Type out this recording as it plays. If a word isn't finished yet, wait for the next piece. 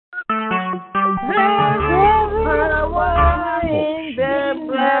Yes,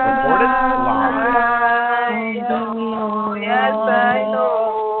 I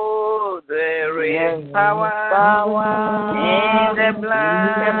know there is power in the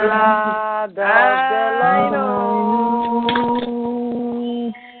blood of the Lamb.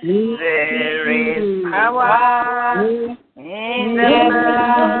 There is power in the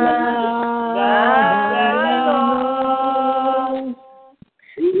blood of the Lamb.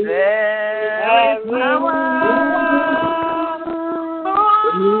 There is power.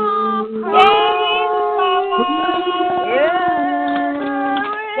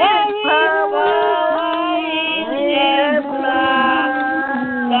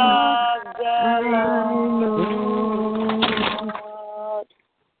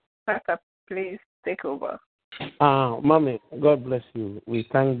 Please take over. Mommy, God bless you. We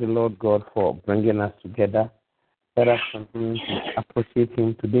thank the Lord God for bringing us together. Let us continue to appreciate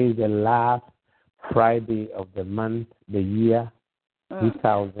Him. Today is the last Friday of the month, the year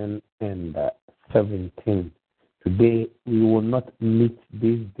 2017. Today, we will not meet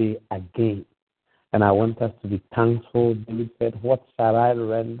this day again. And I want us to be thankful. David said, what shall I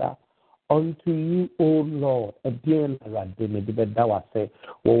render unto you, O Lord? Again,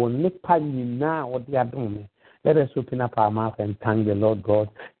 let us open up our mouth and thank the Lord God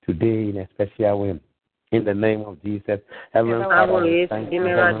today in a special way. In the name of Jesus, Heavenly Father, we thank you.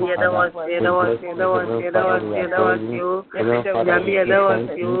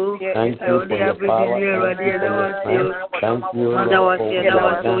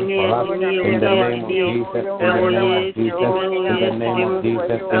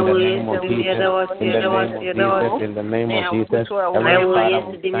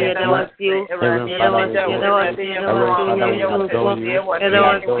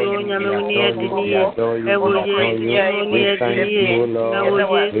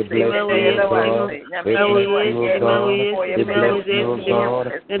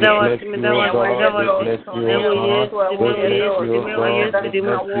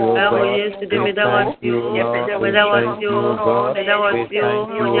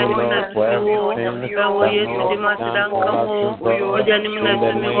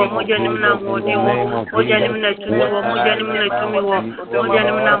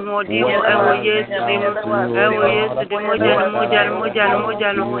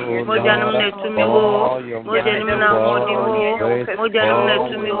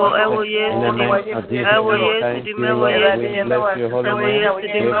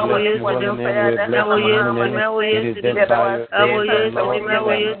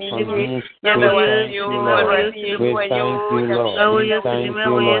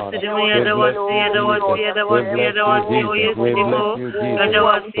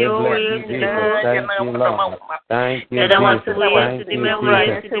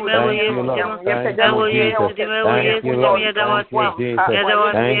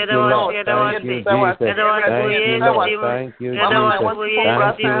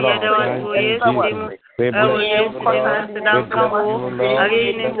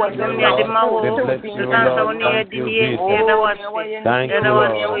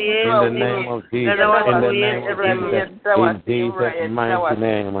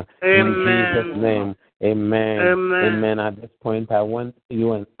 Amen. At this point, I want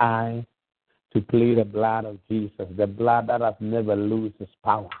you and I to plead the blood of Jesus, the blood that has never loses its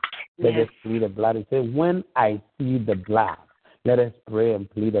power. Let us plead the blood. It says, when I see the blood, let us pray and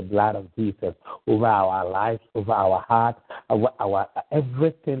plead the blood of Jesus over our lives, over our heart, over our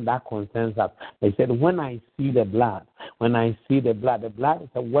everything that concerns us. They said, when I see the blood, the blood is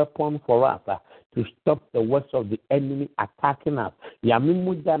a weapon for us to stop the works of the enemy attacking us.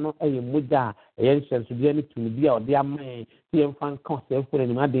 Yamimuja no muja yense sudiani tunibia odia man tiemfan concept for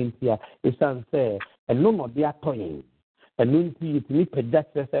any madentia esan say eno no dia toyin eno nti yitini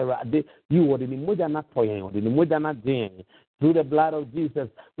pedase say you were the muja na toyin or the muja na den. Through the blood of Jesus,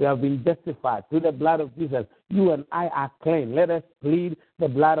 we have been justified. Through the blood of Jesus, you and I are clean. Let us plead the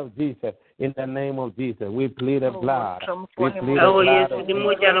blood of Jesus. In the name of Jesus, we plead the blood. We plead the blood of Jesus.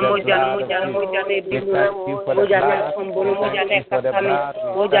 We thank you for the blood. We thank you for the blood.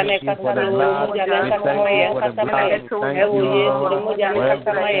 We thank you for the blood. We thank you for the blood. Thank you, Lord, for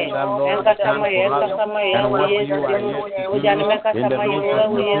everything that Lord has done for us and what you are yet to do in the midst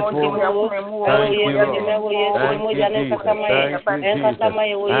of your people. Thank you, Lord. Thank you, Jesus. Thank you, Jesus.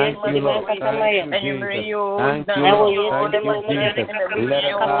 Thank you, Lord. Thank you, Jesus. Thank you, Lord. Thank you, Jesus.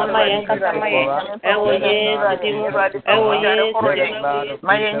 Let us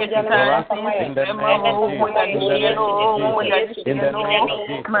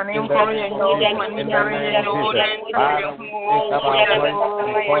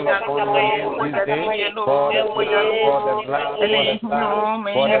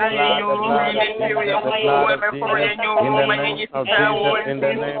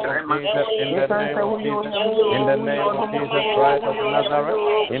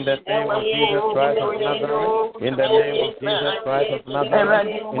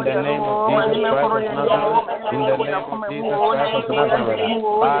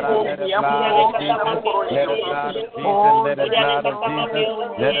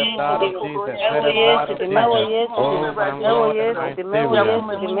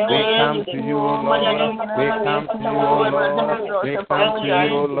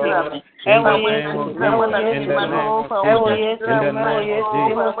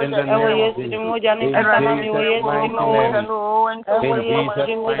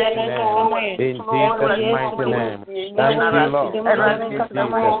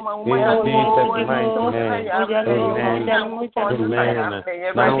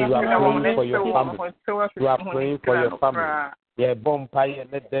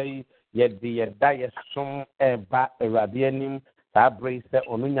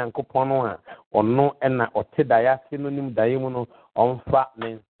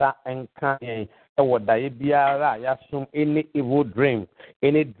Any evil dream,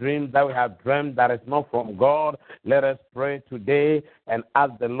 any dream that we have dreamed that is not from God, let us pray today and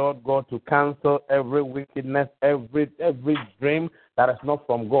ask the Lord God to cancel every wickedness, every dream that is not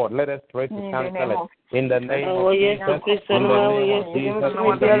from God. Let us pray to cancel it. In the name of Jesus, in the name of Jesus,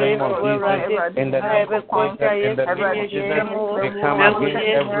 in the name of Jesus, in the name of Jesus, in the name of Jesus, we come against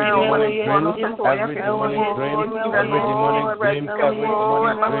every demonic dream, every demonic dream, every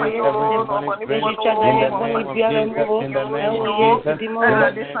demonic dream, every demonic dream, in the name of Jesus, in the name of Jesus, in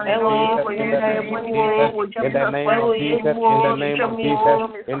the name of Jesus, in the name of Jesus,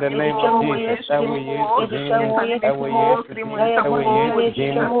 in the name of Jesus, and we use the demons, and we use the demons, and we use the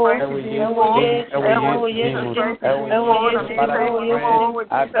demons, and we use the demons, and we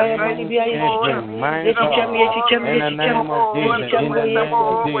in the name of Jesus,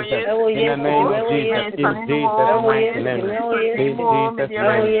 in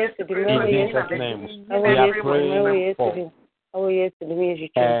Jesus' name, we are praying for.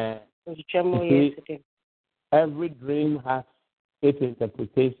 Every dream has its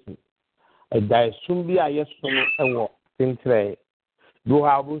interpretation. There should be a yes or no. Do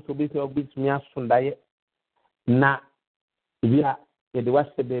have also be so bit me as Sunday na via the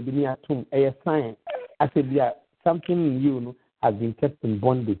West baby near tomb a sign. I said, yeah, something in you has been kept in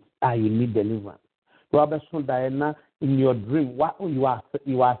bondage. You need deliverance. Robert Sunday in your dream, what you are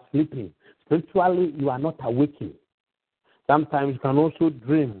sleeping. Spiritually, you are not awakening. Sometimes you can also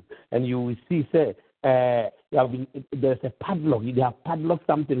dream and you will see, say, you have been, there's a padlock. You have padlocked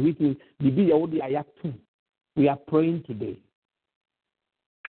something written. We are praying today.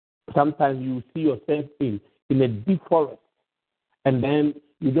 Sometimes you see yourself in a deep forest, and then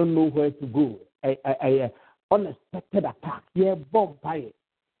you don't know where to go. A unexpected attack. Yeah, bomb fire.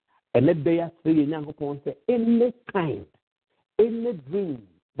 And let they say, any kind, any dream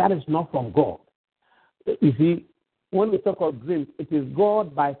that is not from God. You see, when we talk of dreams, it is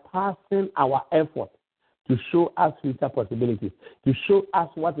God bypassing our effort to show us future possibilities, to show us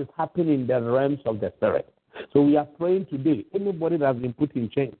what is happening in the realms of the spirit. So we are praying today. Anybody that has been put in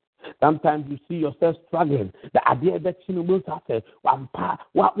chains, sometimes you see yourself struggling. The idea that you will say,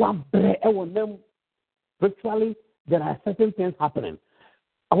 virtually, there are certain things happening.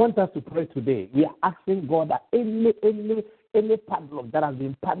 I want us to pray today. We are asking God that any padlock that has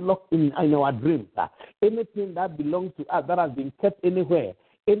been padlocked in our dreams, anything that belongs to us that has been kept anywhere,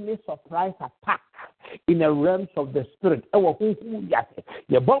 any surprise attack in the realms of the spirit.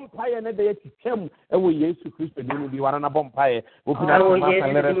 The bonfire and the chem, and we used to Christ, and we are on a bonfire. Open up the mouth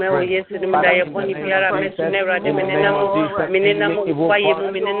and let us pray.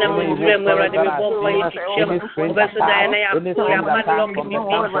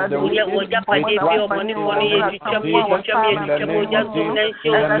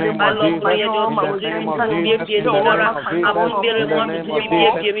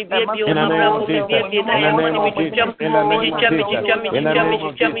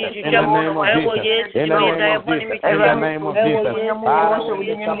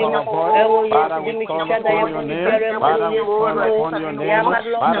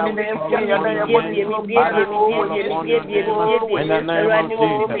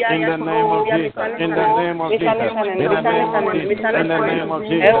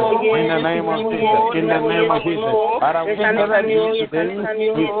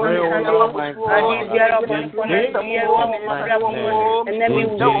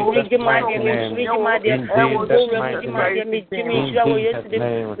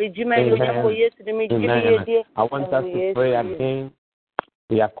 I want us to pray again.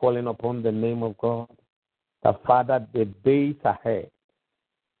 We are calling upon the name of God. The Father, the days ahead,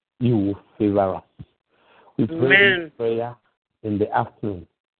 you will favor us. We pray this prayer in the afternoon,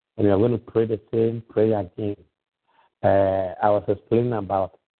 and we are going to pray the same prayer again. I was explaining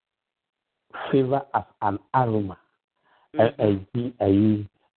about favor as an aroma.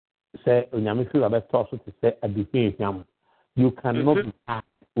 Say, you cannot be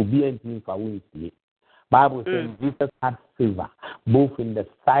obedient. Bible says Jesus had favor both in the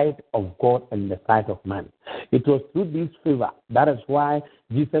sight of God and the sight of man. It was through this favor. That is why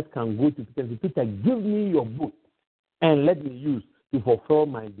Jesus can go to Peter and say, Peter, give me your book and let me use to fulfill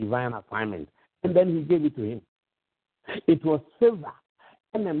my divine assignment. And then he gave it to him. It was favor.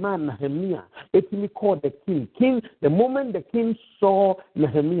 And the man Nehemiah, it he called the king. The moment the king saw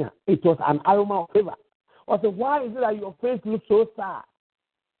Nehemiah, it was an aroma of favor. I said, why is it that your face looks so sad?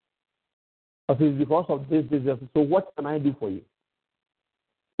 I said, because of this. So what can I do for you?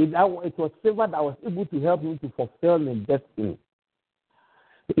 It was favor that was able to help him to fulfill his destiny.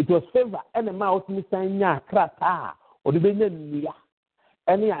 It was favor. And the man was saying, krata, or the Benya,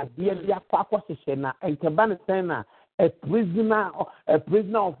 any idea, and Cabana Sena, a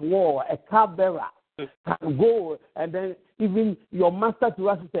prisoner of war, a cupbearer, can go, and then even your master to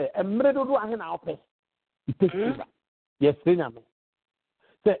us say, a murder and our pay. It takes favor. Yes,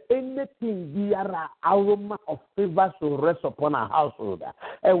 so anything the aroma of favor should rest upon our household.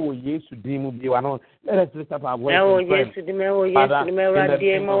 Let us lift up our voice and pray. Father, in the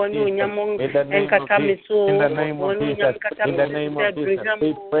name of Jesus, we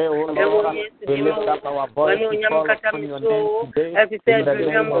pray, oh Lord, we lift up our voice to call upon your name today. In the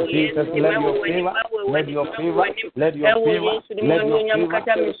name of Jesus, let your favor be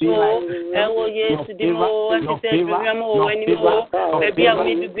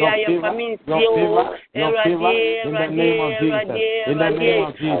like in the name of Jesus. In the name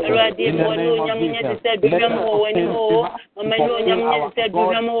of Jesus. In the name of Jesus. In the name of Jesus. Let us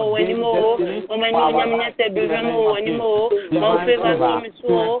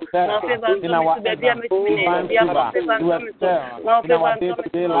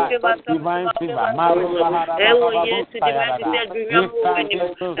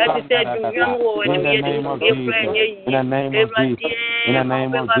in the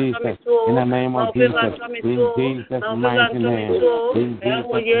name of Jesus, in the name of Jesus, in Jesus' mighty name, in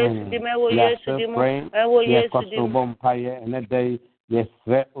Jesus' name, we are still praying, we are costing bonfire, and a day, yes,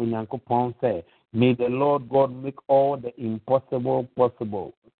 may the Lord God make all the impossible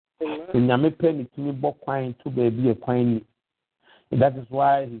possible. That is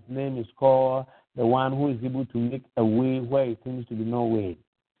why his name is called the one who is able to make a way where it seems to be no way.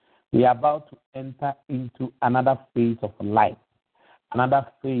 We are about to enter into another phase of life. Another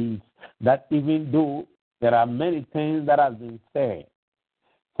phase that even though there are many things that have been said,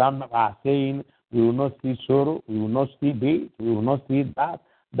 some are saying we will not see sorrow, we will not see this, we will not see that.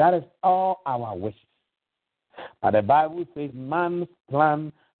 That is all our wishes. But the Bible says man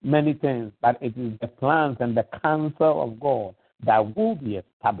plans many things, but it is the plans and the counsel of God that will be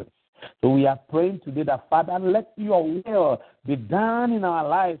established. So we are praying today that, Father, let your will be done in our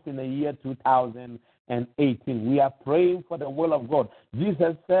lives in the year 2018. We are praying for the will of God.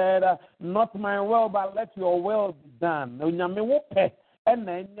 Jesus said, not my will, but let your will be done. And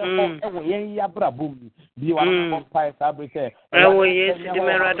then be one of pies. I will say, oh, yes, the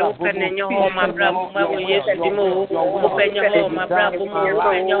Merado, open in your home, my bravo, yes, the mo, open your home, my bravo,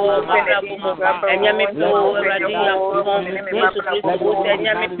 open your home, my bravo, and Yamiko, Radia, and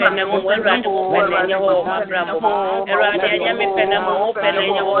Yamipenamo, open in your home, my bravo, and Radia, Yamipenamo, open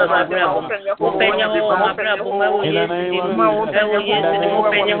in your home, my bravo, open your home, my bravo, yes, open your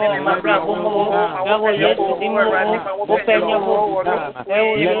home, my bravo, yes, open your home.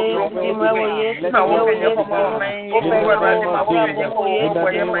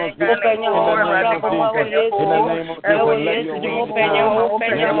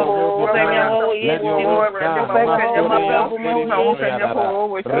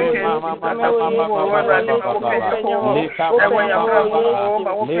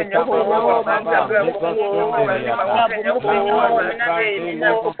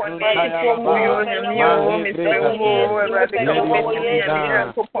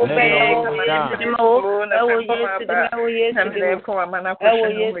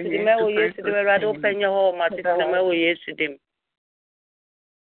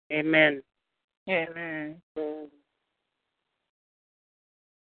 Amen.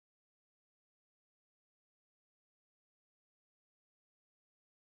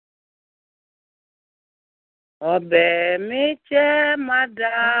 Obe miche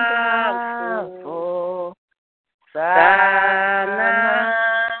madafu sana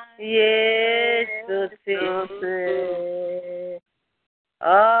Yesu si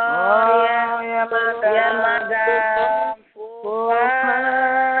ya madafu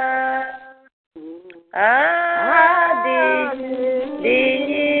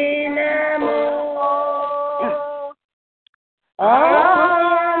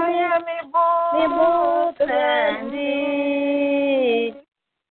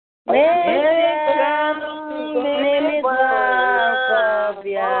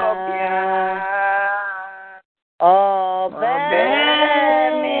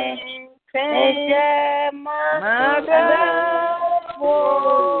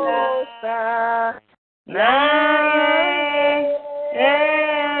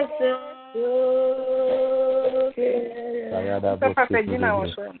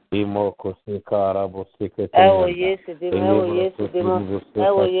dinamo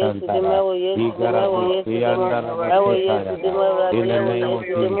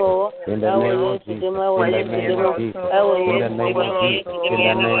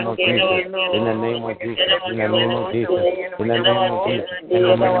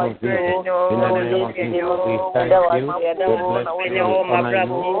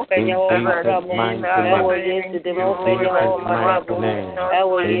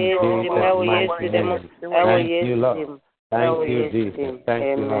Thank you, Jesus. Thank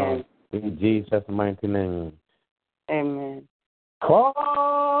you, Lord. In Jesus' mighty name. Amen. For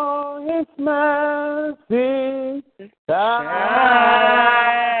His mercy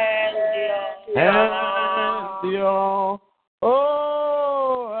and your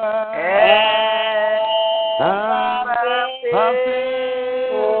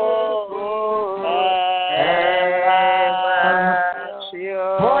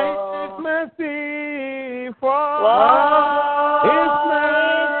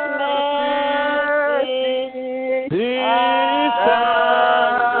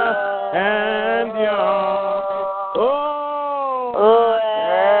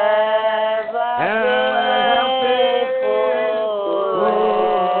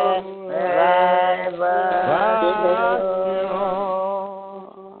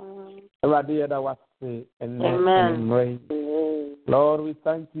Lord, we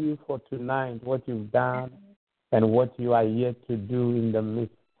thank you for tonight, what you've done and what you are yet to do in the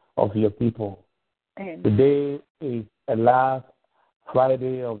midst of your people. Amen. Today is the last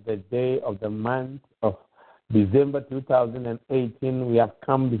Friday of the day of the month of December 2018. We have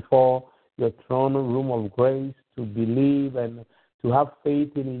come before your throne room of grace to believe and to have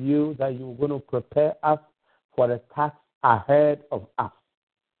faith in you that you're going to prepare us for the task ahead of us.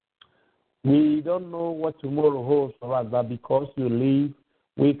 We don't know what tomorrow holds for us, but because you live,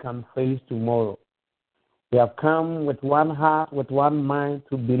 we can face tomorrow. We have come with one heart, with one mind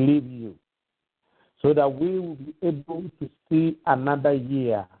to believe you, so that we will be able to see another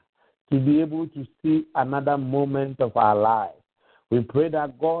year, to be able to see another moment of our life. We pray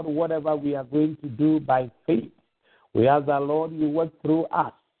that, God, whatever we are going to do by faith, we ask that, Lord, you work through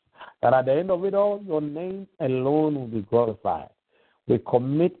us, that at the end of it all, your name alone will be glorified. We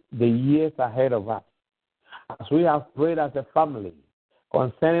commit the years ahead of us. As we have prayed as a family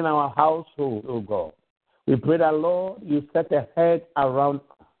concerning our household, oh God, we pray that, Lord, you set a hedge around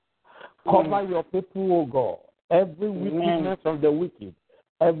us. Cover your people, oh God. Every wickedness of the wicked,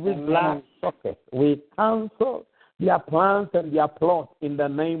 every black socket, we cancel their plans and their plots in the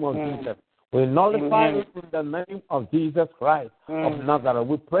name of Jesus. We nullify it in the name of Jesus Christ of Nazareth.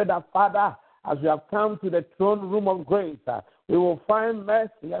 We pray that, Father, as we have come to the throne room of grace, we will find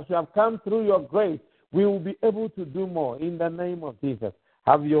mercy. As we have come through your grace, we will be able to do more in the name of Jesus.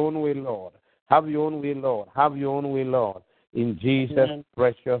 Have your own way, Lord. Have your own way, Lord. Have your own way, Lord. In Jesus'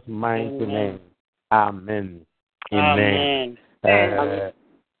 precious mighty name. Amen. Amen.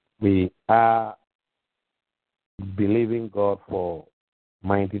 We are believing God for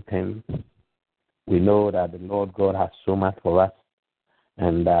mighty things. We know that the Lord God has so much for us.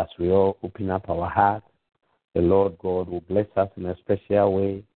 And as we all open up our hearts, the Lord God will bless us in a special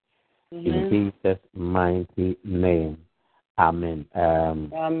way. In Jesus' mighty name. Amen.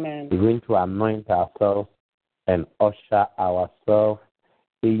 Amen. We're going to anoint ourselves and usher ourselves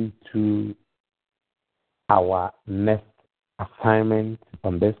into our next assignment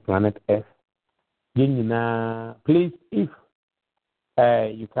on this planet Earth. Please, if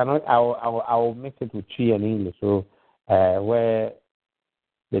you cannot, I will mix it with Chi and English. So where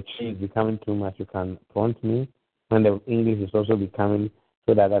the Chi is becoming too much, you can prompt me. When the English is also becoming,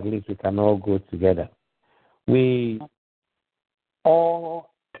 so that at least we can all go together. We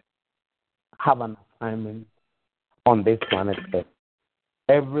all have an assignment on this planet Earth.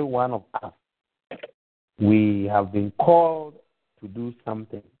 Every one of us, we have been called to do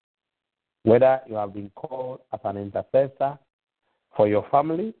something. Whether you have been called as an intercessor for your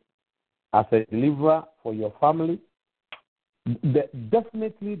family, as a deliverer for your family,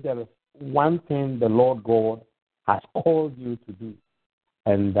 definitely there is one thing the Lord God has called you to do.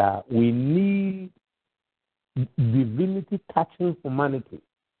 And we need divinity touching humanity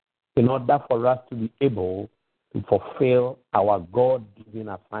in order for us to be able to fulfill our God-given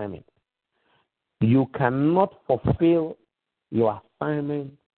assignment. You cannot fulfill your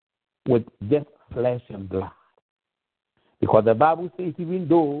assignment with just flesh and blood. Because the Bible says even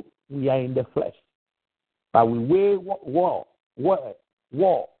though we are in the flesh, but we wage war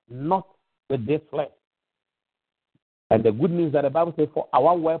not with this flesh. And the good news that the Bible says, for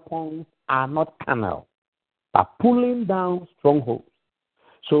our weapons are not carnal, but pulling down strongholds.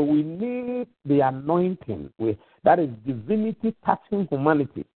 So we need the anointing, that is divinity touching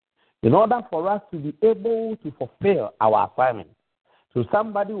humanity, in order for us to be able to fulfill our assignment. So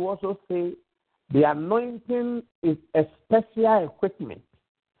somebody will also say the anointing is a special equipment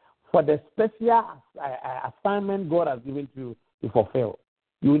for the special assignment God has given to you to fulfill.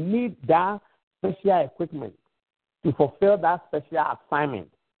 You need that special equipment to fulfill that special assignment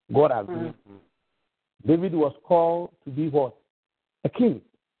God has given to you. David was called to be what? A king.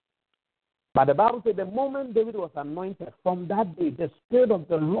 But the Bible said the moment David was anointed, from that day the Spirit of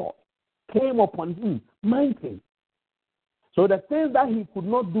the Lord came upon him mightily. So the things that he could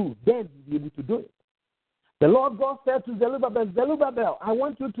not do, then he was able to do it. The Lord God said to Zerubbabel, I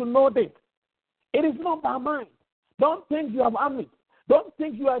want you to know this. It is not by mind. Don't think you have armies. Don't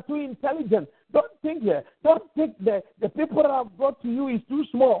think you are too intelligent. Don't think the people that I've brought to you is too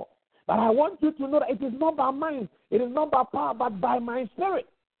small. But I want you to know that it is not by mind. It is not by power, but by my Spirit.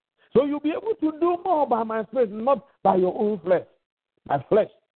 So you'll be able to do more by my Spirit, not by your own flesh. By flesh,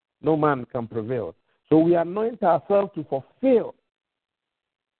 no man can prevail. So we anoint ourselves to fulfill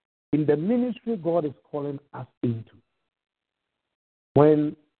in the ministry God is calling us into.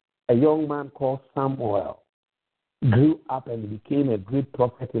 When a young man called Samuel grew up and became a great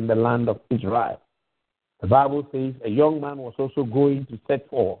prophet in the land of Israel, the Bible says a young man was also going to set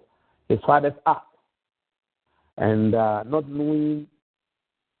for his father's ark. And not knowing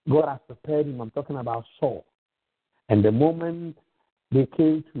God has prepared him, I'm talking about Saul. And the moment they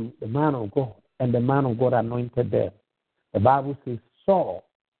came to the man of God, and the man of God anointed them, the Bible says Saul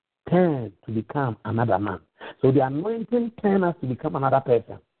turned to become another man. So the anointing turned us to become another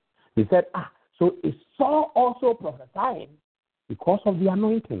person. He said, so is Saul also prophesying because of the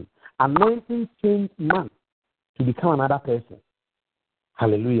anointing? Anointing changed man to become another person.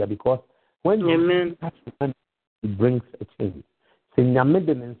 Hallelujah. Because when you touch man, it brings a change. So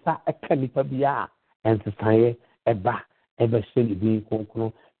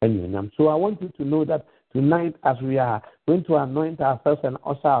I want you to know that tonight, as we are going to anoint ourselves and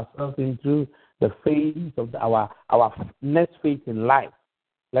usher ourselves into the phase of our next phase in life,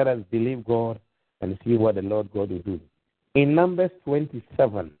 let us believe God and see what the Lord God will do. In Numbers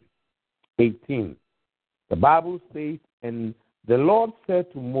 27:18, the Bible says, and the Lord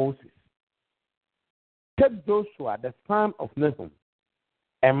said to Moses, take Joshua, the son of Nun,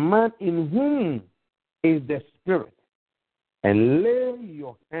 a man in whom is the Spirit, and lay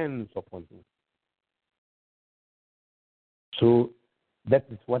your hands upon him. So that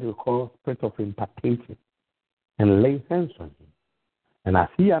is what we call spirit of impartation, and lay hands on him. And as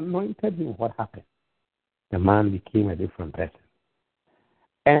he anointed him, what happened? The man became a different person.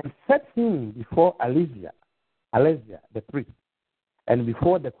 And set him before Elijah, the priest, and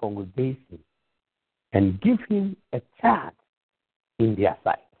before the congregation, and give him a charge in their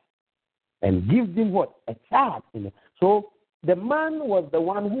sight. And give them what? A charge. So the man was the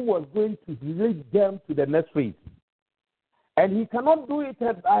one who was going to lead them to the next phase. And he cannot do it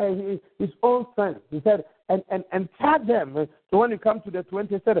by his own strength. He said, and charge them. So when you come to the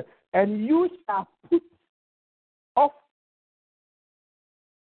 20, he said, and you shall put off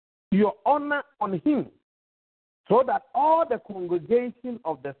your honor on him, so that all the congregation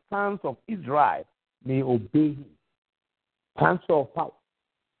of the sons of Israel may obey him. Transfer of power.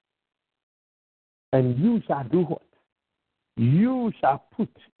 And you shall do what? You shall put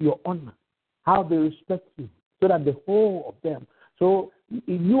your honor, how they respect you, so that the whole of them. So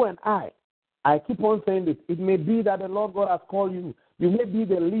you and I keep on saying this. It may be that the Lord God has called you. You may be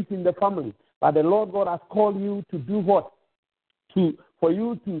the least in the family, but the Lord God has called you to do what? For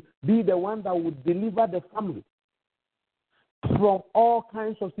you to be the one that would deliver the family from all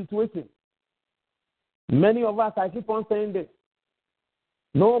kinds of situations. Many of us, I keep on saying this.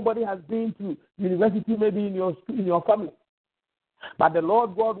 Nobody has been to university maybe in your family. But the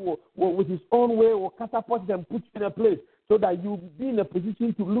Lord God will with his own way, will catapult them, put you in a place so that you be in a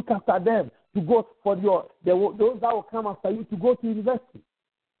position to look after them, to go for those that will come after you to go to university.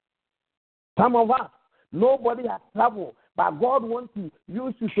 Some of us, nobody has traveled, but God wants to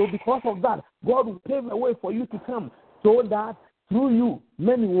use you. So because of that, God will pave a way for you to come so that through you,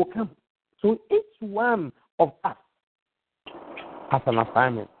 many will come. So each one of us has an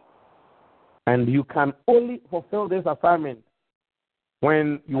assignment. And you can only fulfill this assignment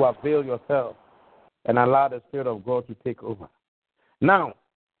when you avail yourself and allow the Spirit of God to take over. Now,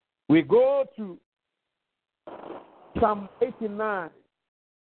 we go to Psalm 89,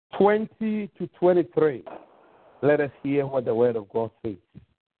 20 to 23. Let us hear what the Word of God says.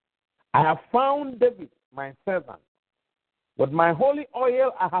 I have found David, my servant. With my holy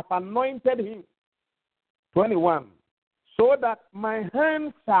oil I have anointed him. 21. So that my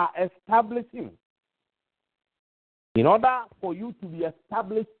hand shall establish him. In order for you to be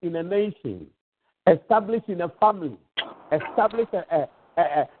established in a nation, established in a family, established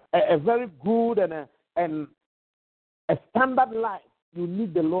a very good and a standard life, you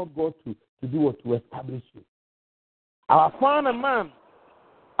need the Lord God to do what? To establish you. I have found a man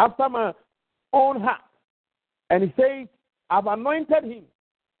after my own heart. And he says, I've anointed him.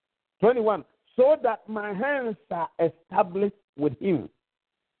 21. So that my hands are established with him.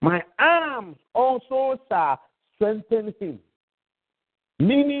 My arms also shall strengthen him.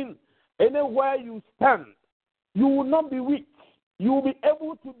 Meaning, anywhere you stand, you will not be weak. You will be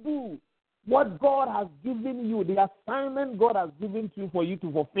able to do what God has given you, the assignment God has given to you for you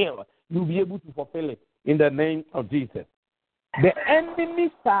to fulfill. You'll be able to fulfill it in the name of Jesus. The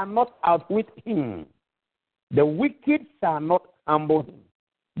enemy shall not outwit him. The wicked shall not humble him.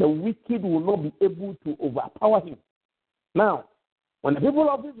 The wicked will not be able to overpower him. Now, when the people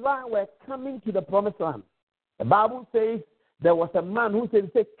of Israel were coming to the promised land, the Bible says there was a man who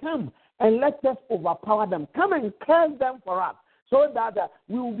said, come and let us overpower them. Come and curse them for us so that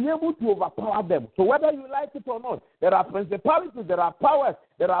we will be able to overpower them. So whether you like it or not, there are principalities, there are powers,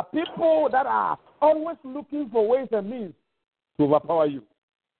 there are people that are always looking for ways and means to overpower you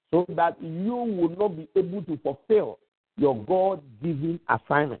so that you will not be able to fulfill your God-given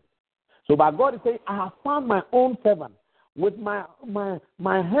assignment. So by God is saying, I have found my own servant. With my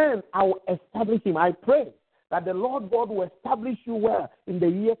hand, I will establish him. I pray that the Lord God will establish you well in the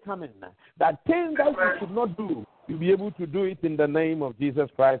year coming. That things that you could not do, you'll be able to do it in the name of Jesus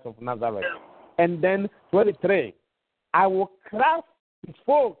Christ of Nazareth. And then 23, I will crush his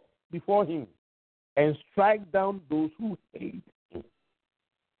foes before him and strike down those who hate him.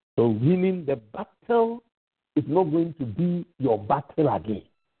 So meaning the battle is not going to be your battle again.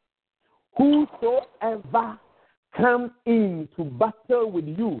 Whosoever comes in to battle with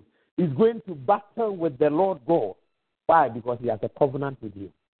you is going to battle with the Lord God. Why? Because he has a covenant with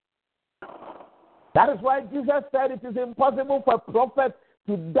you. That is why Jesus said it is impossible for a prophet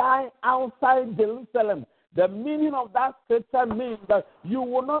to die outside Jerusalem. The meaning of that scripture means that you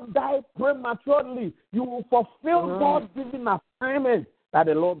will not die prematurely. You will fulfill God's given assignment that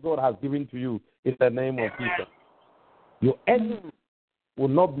the Lord God has given to you in the name of Jesus. Your enemy will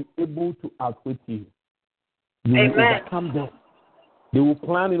not be able to outwit you. You will overcome them. They will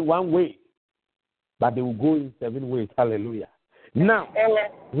plan in one way, but they will go in 7 ways. Hallelujah. Now,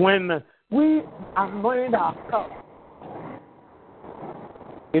 when we anoint ourselves,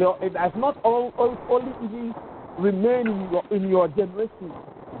 it has not only remain in your generation.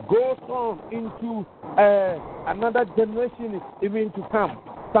 Goes on into another generation even to come.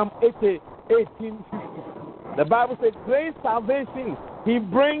 Psalm 18:50. The Bible says, great salvation he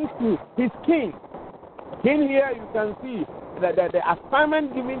brings to his king. In here you can see that the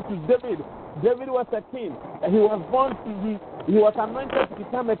assignment given to David. David was a king. He was born he was anointed to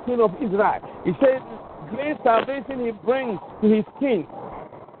become a king of Israel. He says, great salvation he brings to his king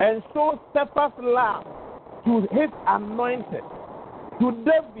and shows steadfast love to his anointed, to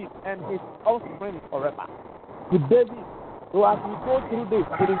David and his offspring forever. To David. So as we go through this,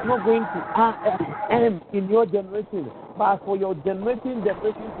 it is not going to end in your generation, but for your generation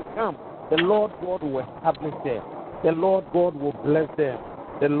to come, the Lord God will establish them. The Lord God will bless them.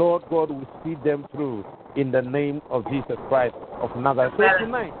 The Lord God will see them through in the name of Jesus Christ of Nazareth. So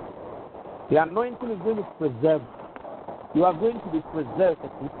tonight, the anointing is going to preserve you. You are going to be preserved for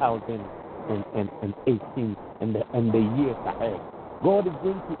 2018 and the years ahead. God is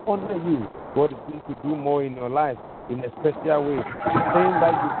going to honor you. God is going to do more in your life in a special way. The thing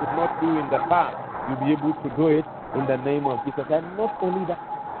that you could not do in the past, you'll be able to do it in the name of Jesus. And not only that,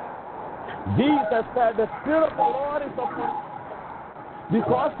 Jesus said, the Spirit of the Lord is upon you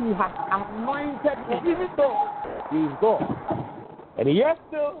because he has anointed me, even though he is God. And yet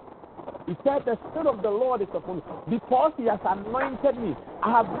still, he said, the Spirit of the Lord is upon me because he has anointed me.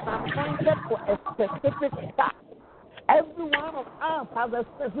 I have been anointed for a specific task. Every one of us has a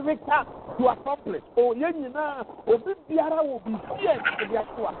specific task to accomplish. Oh, yeah, will be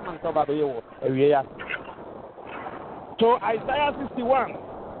here. So Isaiah 61,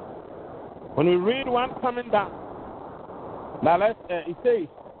 when we read one coming down, now it says,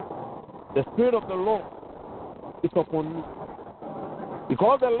 the Spirit of the Lord is upon me,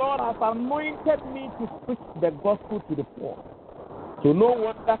 because the Lord has anointed me to preach the gospel to the poor. So no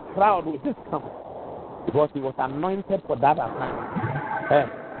wonder crowd will just come, because he was anointed for that assignment.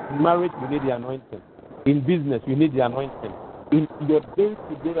 In marriage, you need the anointing. In business, you need the anointing. In your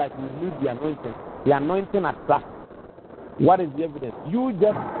day-to-day life, you need the anointing. The anointing attracts. What is the evidence? You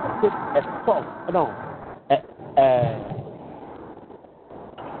just take a salt,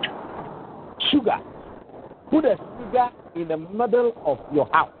 sugar. Put a sugar in the middle of your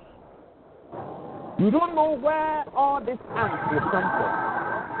house. You don't know where all these ants will come from.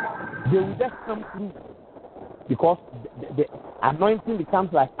 They will just come through. Because the anointing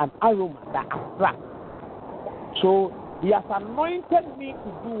becomes like an aroma that attracts. So he has anointed me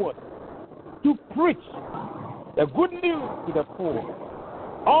to do what? To preach the good news to the poor.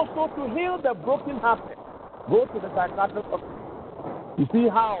 Also to heal the brokenhearted. Go to the psychiatrist office. You see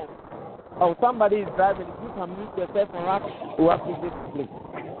how somebody is driving. If you can mute yourself and run, you have to this place.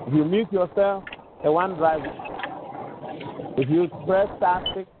 If you mute yourself, the one driving. If you press star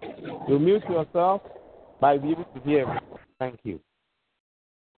 6, you mute yourself. By being able to hear me. Thank you.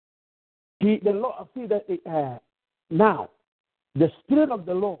 Now, the Spirit of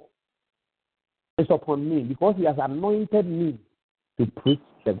the Lord is upon me because he has anointed me to preach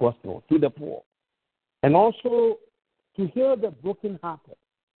the gospel to the poor and also to heal the brokenhearted.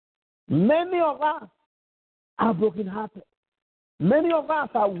 Many of us are brokenhearted. Many of us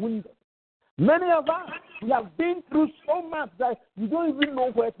are wounded. Many of us, we have been through so much that you don't even know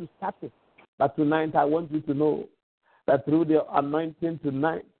where to start it. But tonight, I want you to know that through the anointing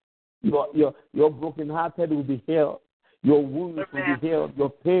tonight, your brokenhearted will be healed. Your wounds will be healed.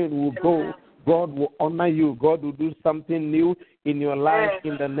 Your pain will go. God will honor you. God will do something new in your life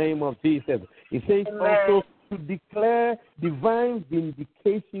in the name of Jesus. It says also to declare divine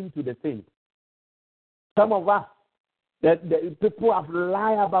vindication to the saints. Some of us, that people have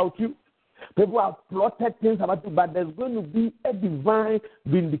lied about you. People have plotted things about you, but there's going to be a divine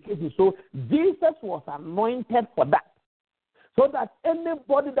vindication. So Jesus was anointed for that. So that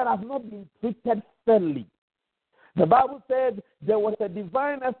anybody that has not been treated fairly, the Bible said there was a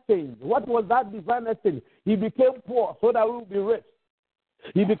divine exchange. What was that divine exchange? He became poor so that we will be rich.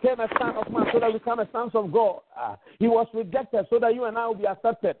 He became a son of man so that we become a sons of God. He was rejected so that you and I will be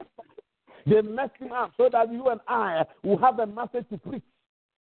accepted. They messed him up so that you and I will have a message to preach.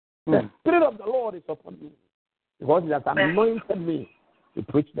 The Spirit of the Lord is upon me because he has anointed me to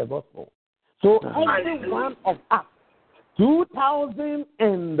preach the gospel. So every one of us,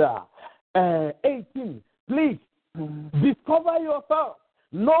 2018, please discover yourself.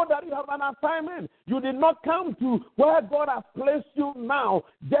 Know that you have an assignment. You did not come to where God has placed you now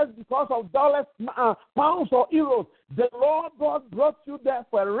just because of dollars, pounds, or euros. The Lord God brought you there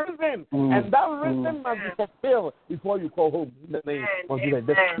for a reason, and that reason must be fulfilled before you go home. In the name of Jesus,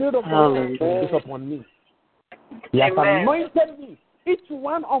 the Spirit of God is upon me. He has anointed me. Each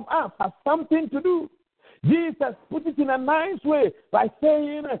one of us has something to do. Jesus put it in a nice way by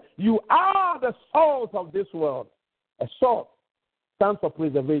saying, "You are the salt of this world." A salt stands for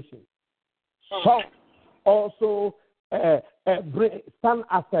preservation. Salt also stand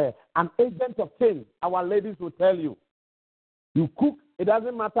as an agent of change. Our ladies will tell you. You cook, it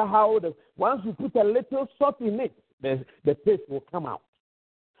doesn't matter how. Once you put a little salt in it, the taste will come out.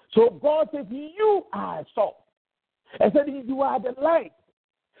 So God says, you are salt. I said, you are the light.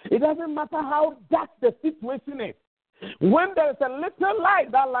 It doesn't matter how dark the situation is. When there is a little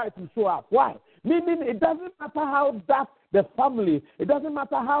light, that light will show up. Why? Meaning it doesn't matter how dark the family, it doesn't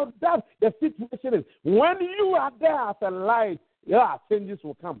matter how dark the situation is. When you are there as a light, changes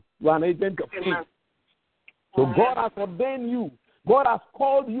will come. You are an agent of change. So God has ordained you. God has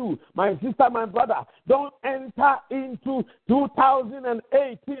called you, my sister, my brother. Don't enter into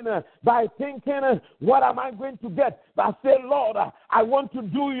 2018 by thinking, what am I going to get? But say, Lord, I want to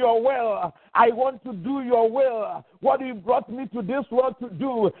do your will. I want to do your will. What you brought me to this world to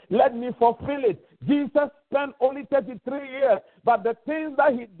do, let me fulfill it. Jesus spent only 33 years, but the things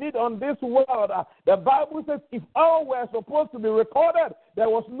that he did on this world, the Bible says if all were supposed to be recorded, there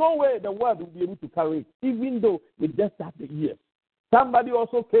was no way the world would be able to carry it, even though it just had the years. Somebody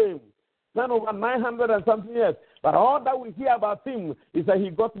also came, spent over 900 and something years. But all that we hear about him is that he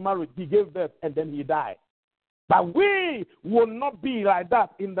got married, he gave birth, and then he died. But we will not be like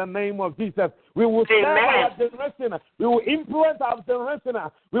that in the name of Jesus. We will serve our generation. We will influence our generation.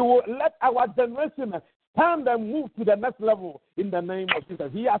 We will let our generation stand and move to the next level in the name of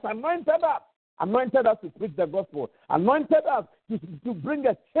Jesus. He has anointed us to preach the gospel, anointed us to bring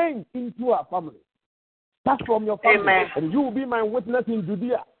a change into our family. Start from your family, and you will be my witness in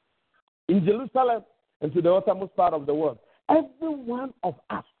Judea, in Jerusalem, and to the uttermost part of the world. Every one of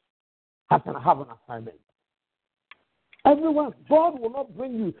us has to have an assignment. Everyone. God will not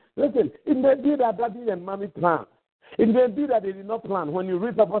bring you. Listen, it may be that daddy and mommy plan. It may be that they did not plan. When you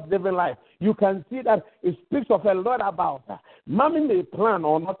read about living life, you can see that it speaks of a lot about mommy may plan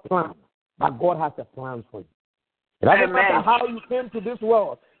or not plan, but God has a plan for you. It doesn't matter how you came to this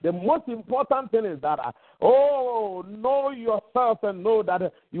world. The most important thing is that, know yourself and know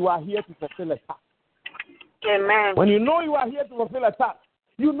that you are here to fulfill a task. Amen. When you know you are here to fulfill a task,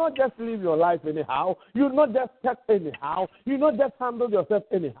 you not just live your life anyhow. You not just text anyhow. You not just handle yourself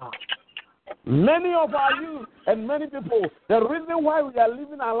anyhow. Many of our youth and many people, the reason why we are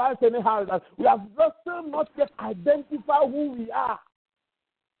living our lives anyhow is that we have just still not yet identified who we are.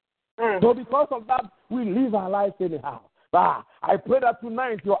 So because of that, we live our lives anyhow. I pray that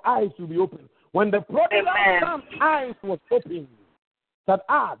tonight your eyes will be open. When the prodigal son's eyes was open, said,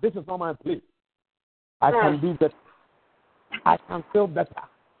 this is not my place. I can do better. I can feel better.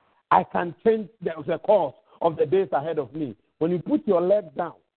 I can change the course of the days ahead of me. When you put your leg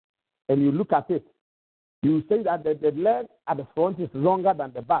down and you look at it, you say that the leg at the front is longer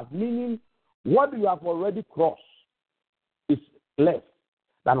than the back, meaning what you have already crossed is less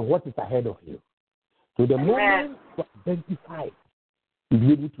than what is ahead of you. So the moment you identify, you'll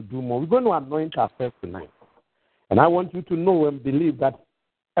be able to do more. We're going to anoint ourselves tonight. And I want you to know and believe that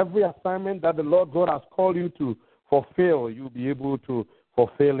every assignment that the Lord God has called you to fulfill, you'll be able to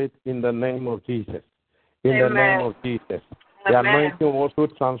fulfill it in the name of Jesus. In the name of Jesus. The anointing will also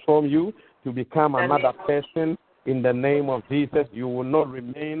transform you to become another person in the name of Jesus. You will not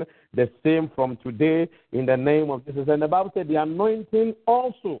remain the same from today in the name of Jesus. And the Bible said the anointing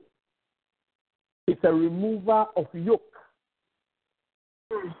also is a remover of yoke.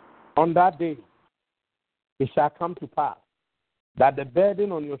 On that day, it shall come to pass that the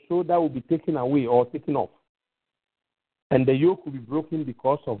burden on your shoulder will be taken away or taken off. And the yoke will be broken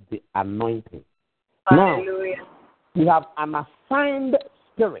because of the anointing. Hallelujah. Now, we have an assigned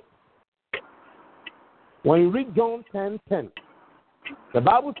spirit. When you read John 10:10, the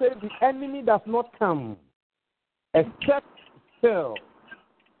Bible says the enemy does not come except to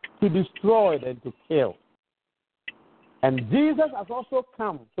destroy and to kill. And Jesus has also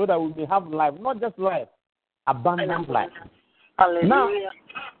come so that we may have life, not just life, abundant life. Hallelujah. Now,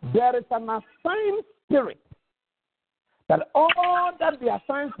 there is an assigned spirit that all that the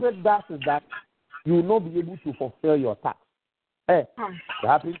assigned spirit does is that you will not be able to fulfill your task. It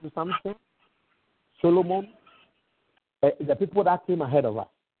happened to Samson, Solomon, the people that came ahead of us.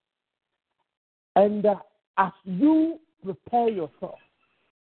 And as you prepare yourself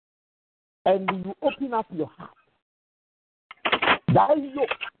and you open up your heart, that yoke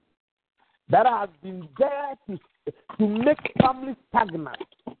that has been there to make family stagnant.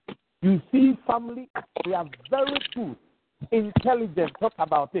 You see family, they are very good. Intelligence, talk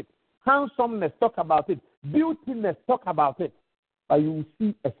about it. Handsomeness, talk about it. Beautiness, talk about it. But you will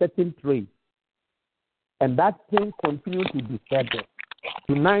see a certain trait. And that thing continues to be said.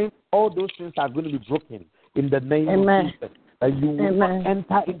 Tonight, all those things are going to be broken in the name of Jesus. And you will not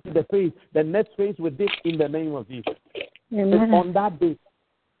enter into the next phase with this in the name of Jesus. And on that day,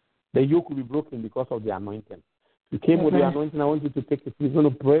 the yoke will be broken because of the anointing. You came with the anointing, I want you to take it. We're going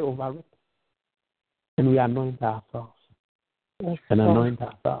to pray over it. And we anoint ourselves. Yes, And Lord. anoint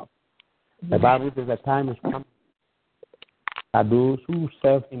ourselves. The Bible says the time is coming that those who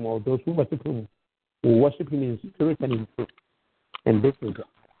serve him or those who worship him will worship him in spirit and in truth. And this is it.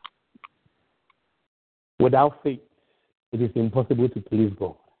 Without faith, it is impossible to please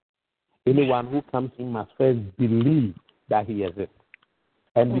God. Anyone who comes in must first believe that he exists.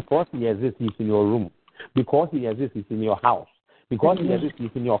 And because he exists, he's in your room. Because he exists, he's in your house. Because he exists,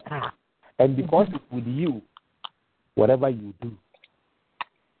 he's in your car. And because it's with you, whatever you do,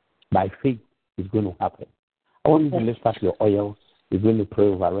 by faith, is going to happen. I want you to lift up your oils. We're going to pray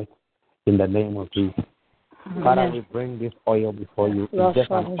over it in the name of Jesus. Father, we bring this oil before you. It's just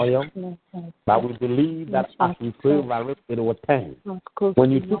an oil, but we believe that as we pray over it, it will turn.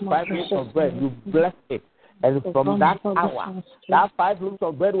 When you took 5 loaves of bread, you blessed it. And from that hour, that 5 loaves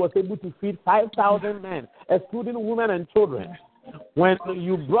of bread was able to feed 5,000 men, excluding women and children. When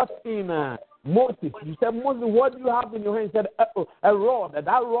you brought in Moses, you said, Moses, what do you have in your hand? He said, a rod. That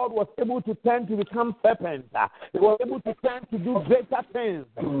rod was able to turn to become serpents. It was able to turn to do greater things.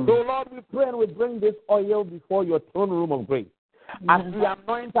 So, Lord, we pray and we bring this oil before your throne room of grace. As we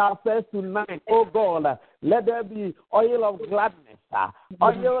anoint ourselves tonight, oh God, let there be oil of gladness,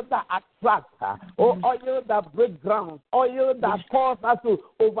 oil that attracts, oil that breaks ground, oil that causes us to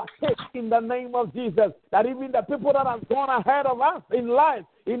overtake in the name of Jesus. That even the people that have gone ahead of us in life,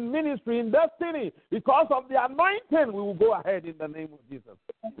 in ministry, in destiny, because of the anointing, we will go ahead in the name of Jesus.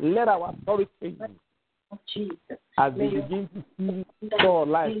 Let our story change. As we begin to see your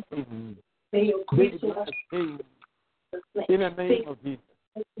life change, in the name of Jesus.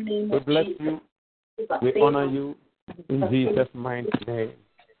 We bless you. We honor you. In Jesus' mighty name.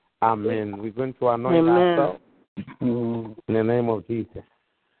 Amen. We're going to anoint ourselves. In the name of Jesus.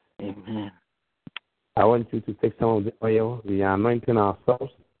 Amen. I want you to take some of the oil. We are anointing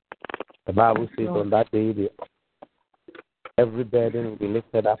ourselves. The Bible says on that day, every burden will be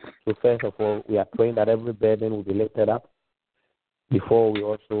lifted up. So first of all, we are praying that every burden will be lifted up before we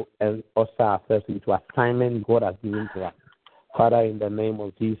also usher ourselves into assignment God has given to us. Father, in the name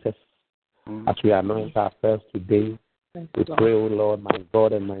of Jesus, as we anoint ourselves today, we pray, O Lord, my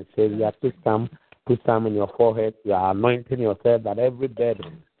God and my Savior, put some in your forehead. You are anointing yourself that every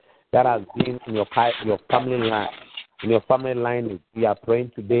burden that has been in your family line, we are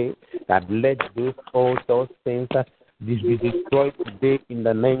praying today that let all those things be destroyed today in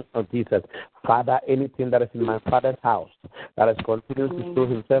the name of Jesus. Father, anything that is in my father's house that is continuing to show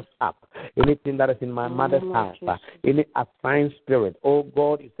himself up, anything that is in my mother's house, any assigned spirit, oh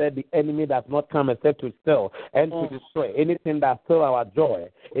God, you said the enemy does not come except to steal and to destroy. Anything that steals our joy,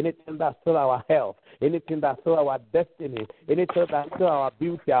 anything that steals our health, anything that steals our destiny, anything that steals our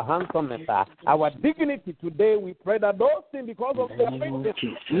beauty, our handsomeness, our dignity today, we pray that those things, because of the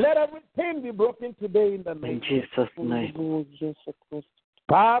anointing, let everything be broken today in the name of Jesus.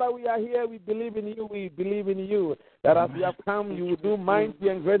 Father, we are here. We believe in you. We believe in you. That as we have come, you will do mighty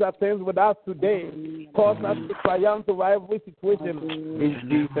and greater things with us today. Cause us to triumph over every situation. In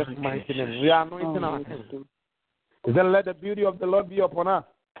Jesus' mighty name. We are anointing our hands. Then let the beauty of the Lord be upon us.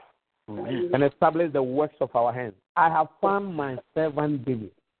 And establish the works of our hands. I have found my servant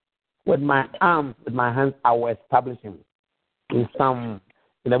David. With my arms, with my hands, I will establish him. In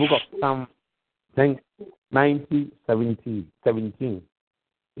the book of Psalm 17.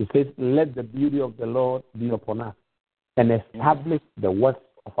 It says, let the beauty of the Lord be upon us and establish the works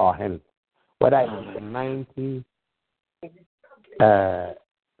of our hands. Whether it's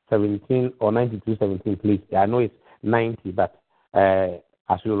 17 or 92:17, please. I know it's 90, but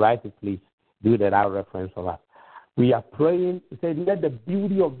as you write it, please do that out reference of us. We are praying, it says, let the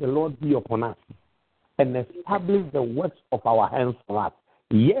beauty of the Lord be upon us and establish the works of our hands for us.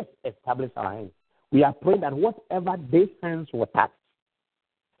 Yes, establish our hands. We are praying that whatever these hands will touch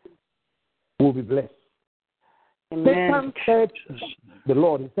will be blessed. Satan said, the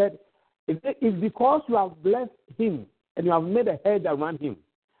Lord, he said, it's because you have blessed him and you have made a hedge around him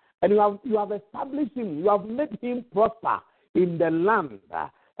and you have established him, you have made him prosper in the land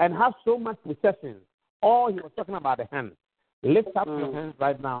and have so much possessions. All he was talking about the hands. Lift up your hands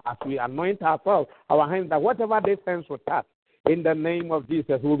right now as we anoint ourselves, our hands, that whatever these hands will touch, in the name of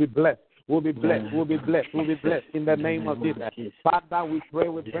Jesus, will be blessed. We'll be blessed. We'll be blessed. We'll be blessed in the name of Jesus. Father, we pray,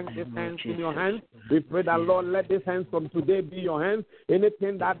 we bring these hands in your hands. We pray that, Lord, let these hands from today be your hands.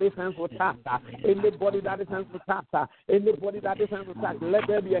 Anything that these hands will touch, anybody that these hands will touch, anybody that these hands will touch, let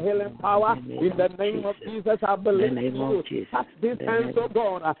there be a healing power in the name of Jesus. I believe in you. Touch these hands, oh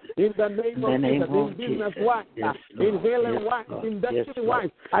God, in the name of Jesus, in business wise, in healing wise, in destiny wise.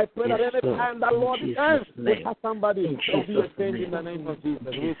 I pray that any time that, Lord, these hands will touch somebody, there will be a change in the name of Jesus.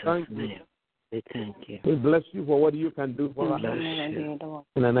 We thank you. We thank you. We bless you for what you can do for us. You.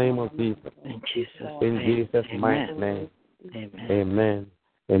 In the name of Jesus. In Jesus' In name. Jesus' mighty name. Amen. Amen.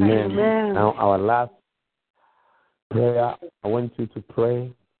 Amen. Amen. Now our last prayer, I want you to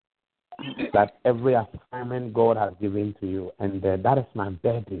pray that every assignment God has given to you, and that is my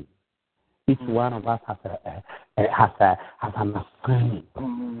burden. Each one of us has an assignment.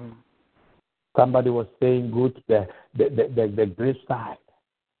 Somebody was saying, go to the grave side.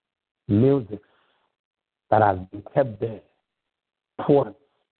 Music that has been kept there, poems,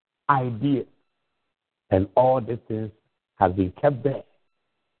 ideas, and all these things have been kept there,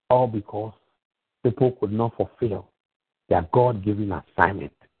 all because people could not fulfill their God-given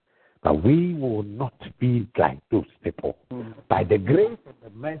assignment. But we will not be like those people. By the grace and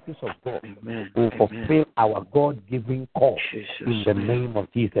the mercies of God, we will fulfill our God-given call in the name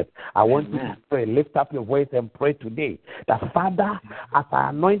of Jesus. I want you to pray. Lift up your voice and pray today that, Father, as I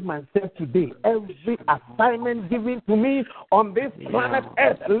anoint myself today, every assignment given to me on this planet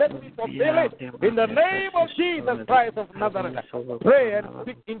Earth, let me fulfill it in the name of Jesus Christ of Nazareth. Pray and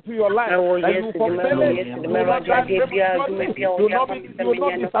speak into your life that you fulfill it. You will not die prematurely. You will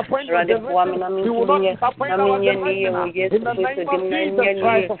not disappoint your generation. You will not disappoint our generation. In the name of Jesus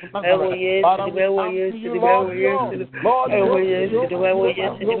Christ of Nazareth. Father, we come to you, Lord. Lord, in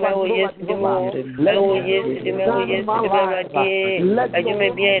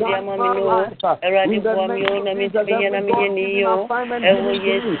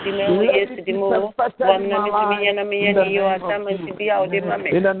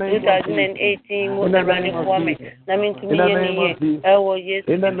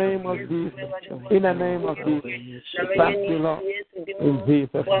the name of Jesus. In the name of Jesus. Thank you, Lord. In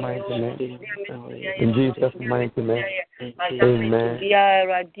Jesus' mighty name. In Jesus' mighty name. Amen.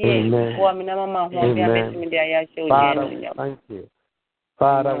 Amen. Father, we thank you.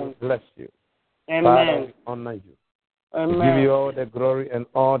 Father, we bless you. Father, we honor you. We give you all the glory and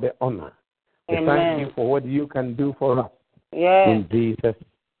all the honor. We thank you for what you can do for us. In Jesus'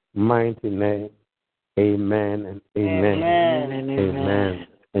 mighty name. Amen and amen. Amen.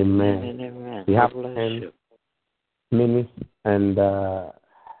 Amen. We have 10 minutes, and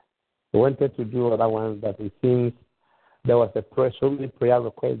we wanted to do other ones, but it seems there was so many prayer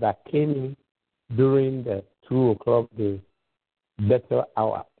requests that came in during the 2 o'clock, the better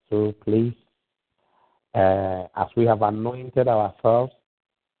hour. So please, as we have anointed ourselves,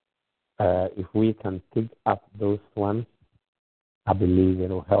 if we can pick up those ones, I believe it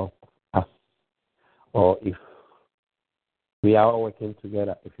will help us. Or if we are all working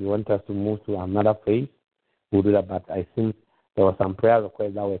together, if you want us to move to another phase, we'll do that. But I think there were some prayer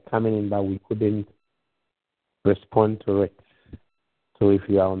requests that were coming in that we couldn't respond to it. So if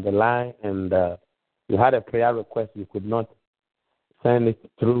you are on the line and you had a prayer request, you could not send it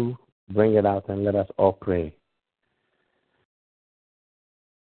through, bring it out and let us all pray.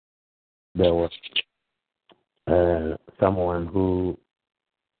 There was someone who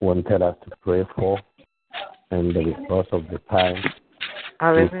wanted us to pray for, and because of the time,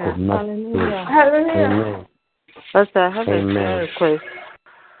 we could not do it. Amen. Pastor, I have a prayer request.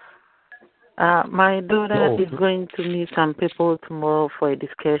 My daughter is going to meet some people tomorrow for a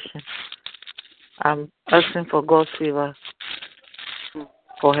discussion. I'm asking for God's favor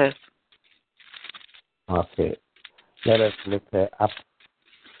for her. Okay. Let us lift her up.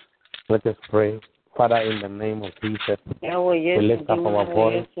 Let us pray. Father, in the name of Jesus, we lift up our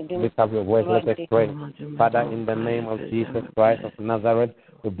voice. Lift up your voice. Let us pray. Father, in the name of Jesus Christ of Nazareth,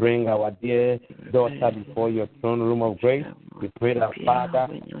 we bring our dear daughter before your throne room of grace. We pray that, Father,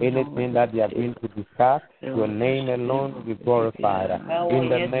 anything that they are going to discuss, your name alone will be glorified. In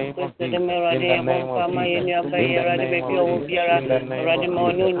the name of Jesus. In the name of Jesus. In the name of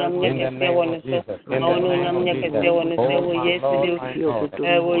Jesus. In the name of Jesus. In the name of Jesus.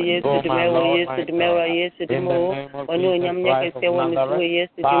 Oh, my Lord, my God. In the name of Jesus Christ of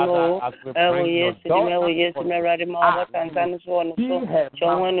Nazareth, Father, as we bring your daughter,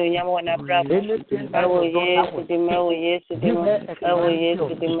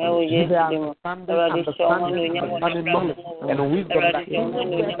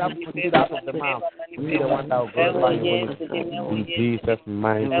 in Jesus'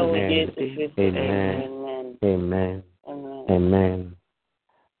 mighty name. Amen. Amen. Amen.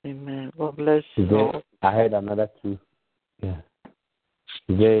 Amen. God bless you. I had another 2. Yeah.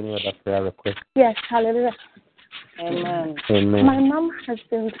 Is there any other prayer request? Yes, hallelujah. Amen. Amen. My mom has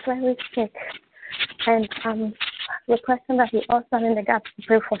been very sick, and I'm requesting that we all stand in the gap to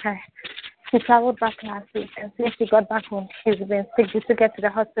pray for her. She traveled back last week, and since she got back home, she's been sick. Just to get to the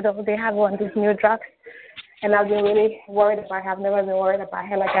hospital, they have one of these new drugs, and I've been really worried about her. I've never been worried about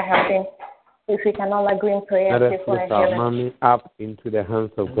her like I have been If we can all agree in prayer, let us lift our mommy up into the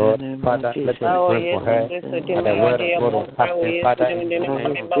hands of God. Father, let us pray for her. And the word of God will touch her. Father, in the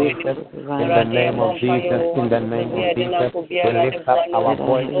name of Jesus, in the name of Jesus, in the name of Jesus, we lift up our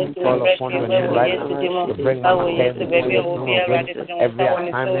voice and call upon your name right now to bring us every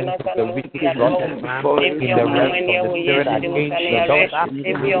assignment of the wicked God and man in the realm of the spirit against your daughter.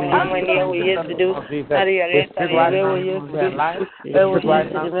 We speak right now into her life. We speak right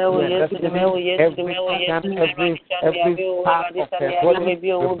now to her destiny. Every part of her body,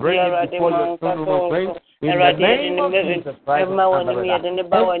 we bring it before your throne of grace. In the name of Jesus Christ, from the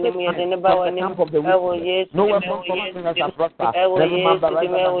camp of the wicked, no weapon formed against us prosper.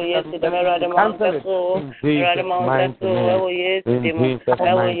 Cancel it in Jesus' mighty name. In Jesus'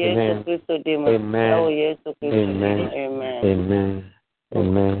 mighty name. Amen. Amen. Amen.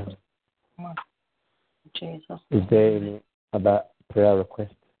 Amen. Jesus. Is there any other prayer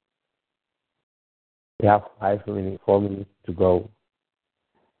request? We have 4 minutes to go.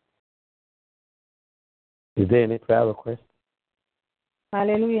 Is there any prayer request?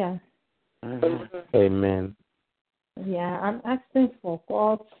 Hallelujah. Amen. Yeah, I'm asking for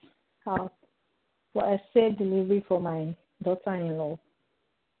God's help for a safe delivery for my daughter-in-law.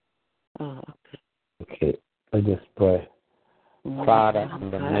 Okay, let's just pray. Father, in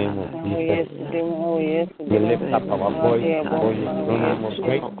the name of Jesus, we lift up our voice before you in the name of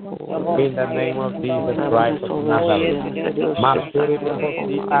grace. In the name of Jesus Christ of Nazareth. In the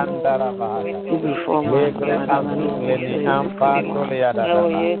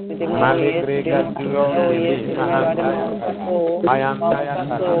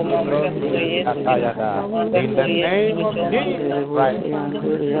name of Jesus Christ, in the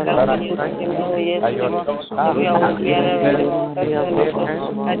name of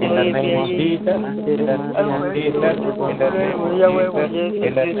Jesus, in the name of Jesus, in the name of Jesus,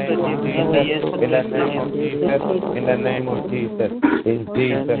 in the name of Jesus, in the name of Jesus, in the name of Jesus, in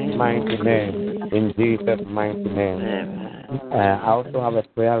Jesus' mighty name, in Jesus' mighty name. I also have a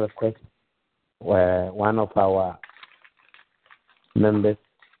prayer request where one of our members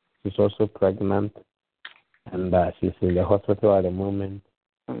is also pregnant and she's in the hospital at the moment,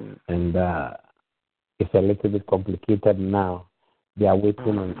 and it's a little bit complicated now. They are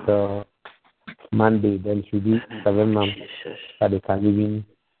waiting until Monday, then she'll be 7 months, that they can even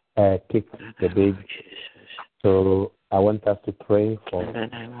take the baby. So I want us to pray for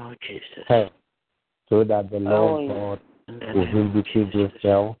her so that the Lord God will vindicate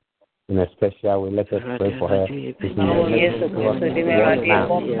yourself in a special way. Let us pray for her.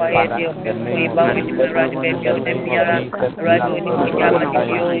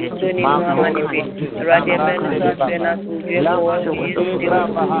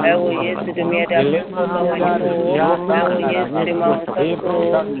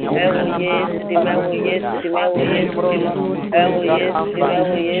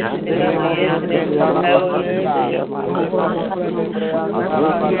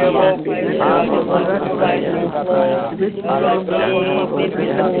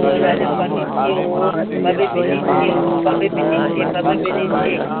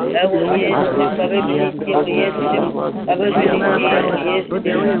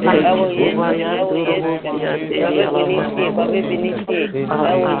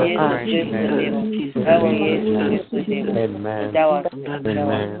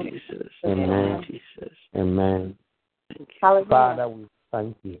 Amen. Father, we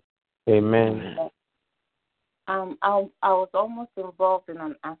thank you. Amen. I was almost involved in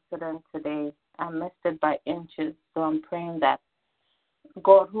an accident today. I missed it by inches, so I'm praying that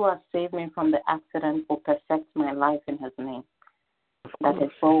God, who has saved me from the accident, will perfect my life in His name. That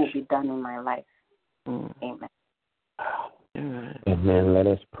His will be done in my life. Amen. Amen. Let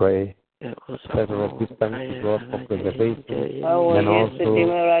us pray. Let us give thanks to God for preservation. And also,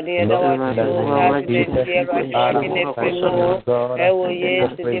 Lord, in the name of Jesus, Father, we thank you, God,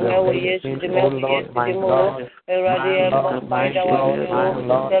 for preservation. Oh Lord, my God, my Lord,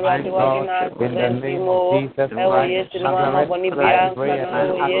 in the name of Jesus Christ, I pray and I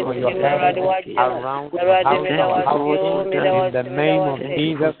ask for your help around the house, in the name of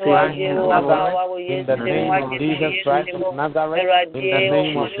Jesus Christ of Nazareth, in the name of Jesus Christ of Nazareth, in the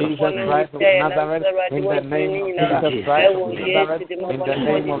name of Jesus Christ of Nazareth, in the name of Jesus Christ of Nazareth, in the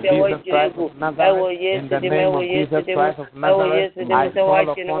name of Jesus Christ of Nazareth, in the name of Jesus Christ of Nazareth, I call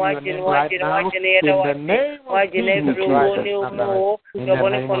upon your name right now, in the name of Jesus Christ of Nazareth, in the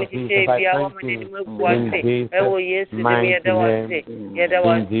name of Jesus, I thank you, in Jesus' mighty name,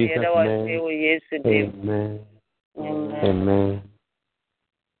 in Jesus' name, amen. Amen.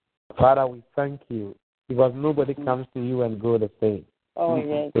 Father, we thank you, because nobody comes to you and go the same. Oh,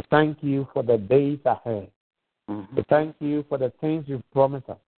 yes. We thank you for the days ahead. We thank you for the things you've promised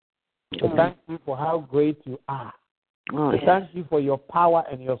us. We thank you for how great you are. We thank you for your power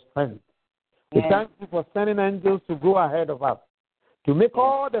and your strength. We thank you for sending angels to go ahead of us, to make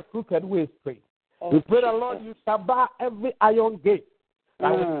all the crooked ways straight. We pray the Lord, you shall bar every iron gate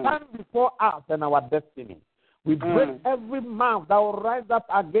that will stand before us and our destiny. We break every mouth that will rise up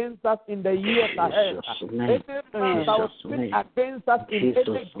against us in the years ahead. Any mouth that will speak against us in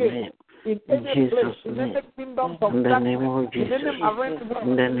any gate, in any place, in any kingdom of darkness, in any arrangement,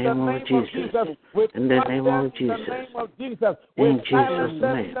 in the name of Jesus, we silence them in the name of Jesus, we silence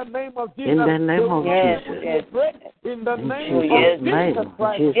them in the name of Jesus, in the name of Jesus, in the name of Jesus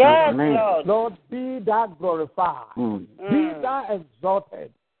Christ. Yes, Lord. Lord, be thou glorified, be thou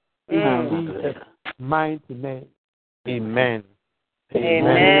exalted, in Jesus' mighty name. Amen.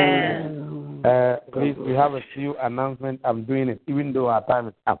 Amen. Please, we have a few announcements. I'm doing it, even though our time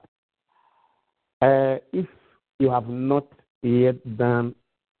is up. If you have not yet done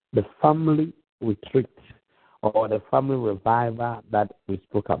the family retreat or the family revival that we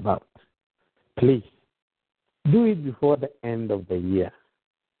spoke about, please do it before the end of the year.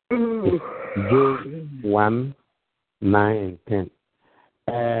 June 1, 9, and 10.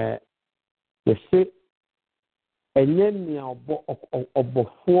 They say, I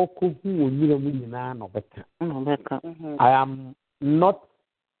am not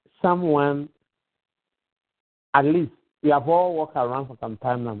someone, at least we have all walked around for some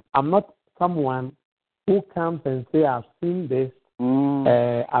time now. I'm not someone who comes and say, I've seen this,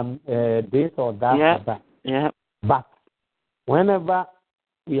 I'm this or that or that. Yeah. But whenever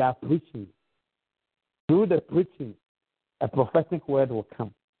we are preaching, through the preaching, a prophetic word will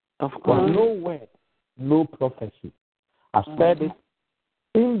come. Of course. But no word, no prophecy. I've said it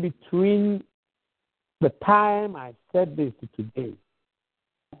in between the time I said this to today.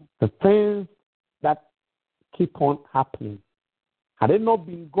 The things that keep on happening. Had it not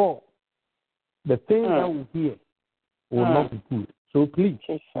been God, the things that we hear will not be good. So please,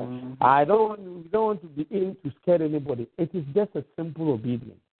 I don't want to be in to scare anybody. It is just a simple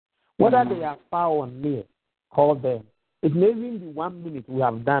obedience. Whether they are far or near, call them. It may even be 1 minute we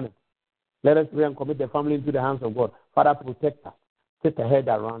have done it. Let us pray and commit the family into the hands of God. Father, protect us. Set a head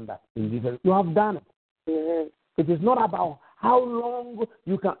around us. In Jesus, you have done it. Yes. It is not about how long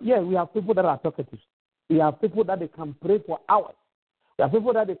you can. Yeah, we have people that are talkative. We have people that they can pray for hours. We have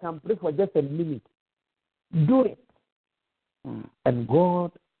people that they can pray for just a minute. Do it. And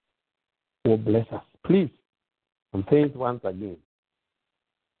God will bless us. Please, I'm saying it once again.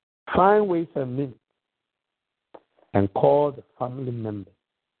 Find ways a minute and call the family members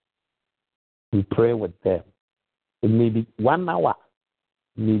and pray with them. It may be 1 hour,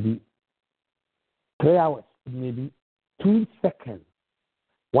 maybe 3 hours, maybe 2 seconds.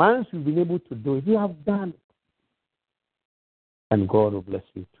 Once you've been able to do it, you have done it. And God will bless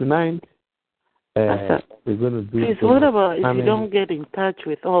you. Tonight, we're going to do it. What about if you don't get in touch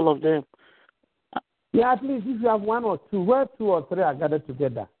with all of them? Yeah, at least if you have 1 or 2, where 2 or 3 are gathered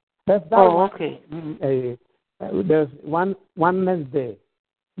together. Okay. There's one next day.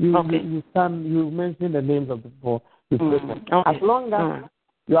 You mention the names of the people. Okay. As long as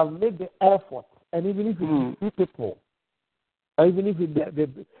you have made the effort, and even if it's 2 people, or even if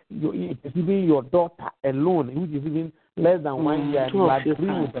it's even your daughter alone, which is even less than 1 year, and you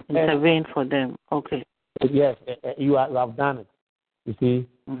agree with the parents, intervene for them. Okay. Yes, you have done it. You see,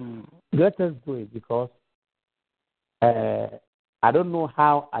 let us do it because I don't know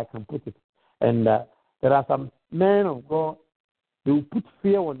how I can put it. And there are some men of God, they will put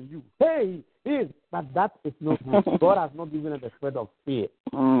fear on you. Hey, but that is not good. God has not given us the spirit of fear,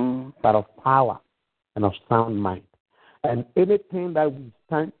 but of power and of sound mind. And anything that we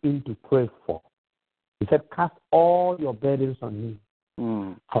stand in to pray for, he said, cast all your burdens on me,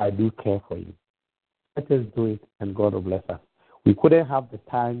 for I do care for you. Let us do it, and God will bless us. We couldn't have the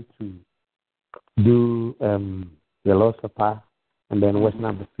time to do the Lord's Supper and then washing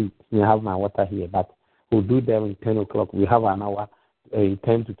up the feet. We have my water here, but we'll do them in 10 o'clock. We have an hour, 10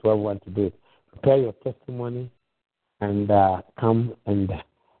 to 12 one to do it. Prepare your testimony and come and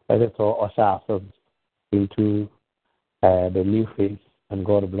let us all usher ourselves into the new phase, and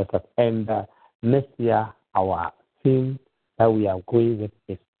God will bless us. And next year, our theme that we are going with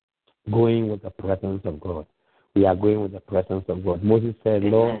is going with the presence of God. We are going with the presence of God. Moses said,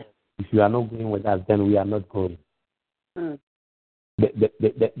 Lord, if you are not going with us, then we are not going.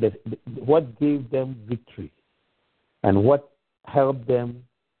 What gave them victory and what helped them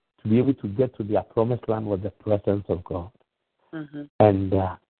to be able to get to their promised land was the presence of God. And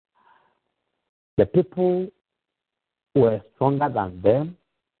the people were stronger than them.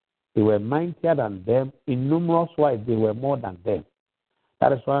 They were mightier than them. In numerous ways, they were more than them.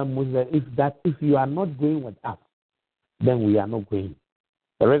 That is why Moses said, if you are not going with us, then we are not going.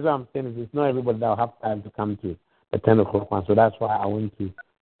 The reason I'm saying is it's not everybody that will have time to come to the 10 o'clock one. So that's why I want to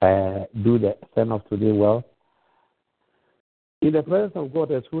do the send off today well. In the presence of God,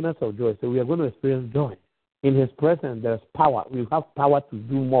 there's fullness of joy. So we are going to experience joy. In His presence, there's power. We have power to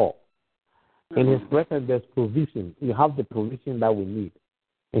do more. In His presence, there's provision. We have the provision that we need.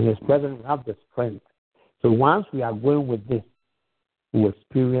 In His presence, we have the strength. So once we are going with this, we will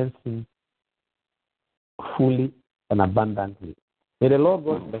experience Him fully and abundantly. May the Lord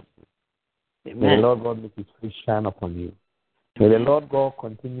God bless you. May the Lord God make His face shine upon you. May the Lord God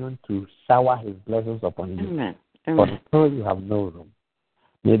continue to shower His blessings upon you. Amen. Until you have no room.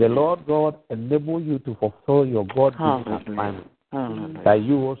 May the Lord God enable you to fulfill your God-given assignment. That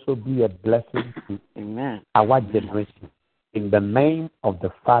you also be a blessing to our generation. In the name of the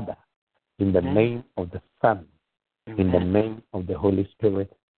Father, in the name of the Son, in the name of the Holy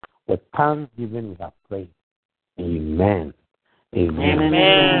Spirit, with thanksgiving we have prayed. Amen. Amen.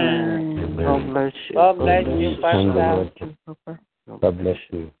 Amen. God bless you. God bless you, Pastor. God bless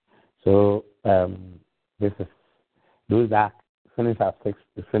you. So this is those that finish at 6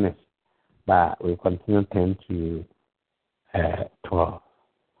 to finish, but we continue 10 to 12.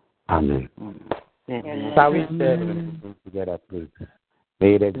 Amen. Shall we share everything together, please?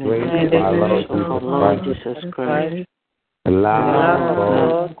 May the grace of our Lord Jesus Christ, the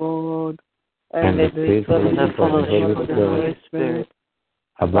love of God, and the sweet fellowship of the Holy Spirit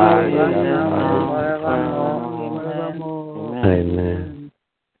abide with us now and forevermore. Amen.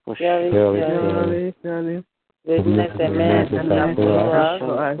 Surely, goodness and mercy shall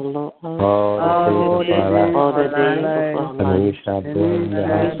follow us all the days of our life, and we shall dwell in the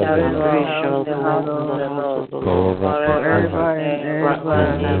house of the Lord forever and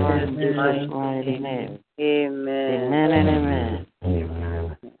ever. In Jesus' mighty name. Amen. Amen and amen.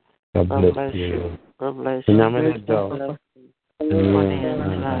 Amen. God bless you. God bless you. Amen.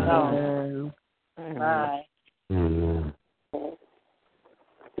 Bye. Amen.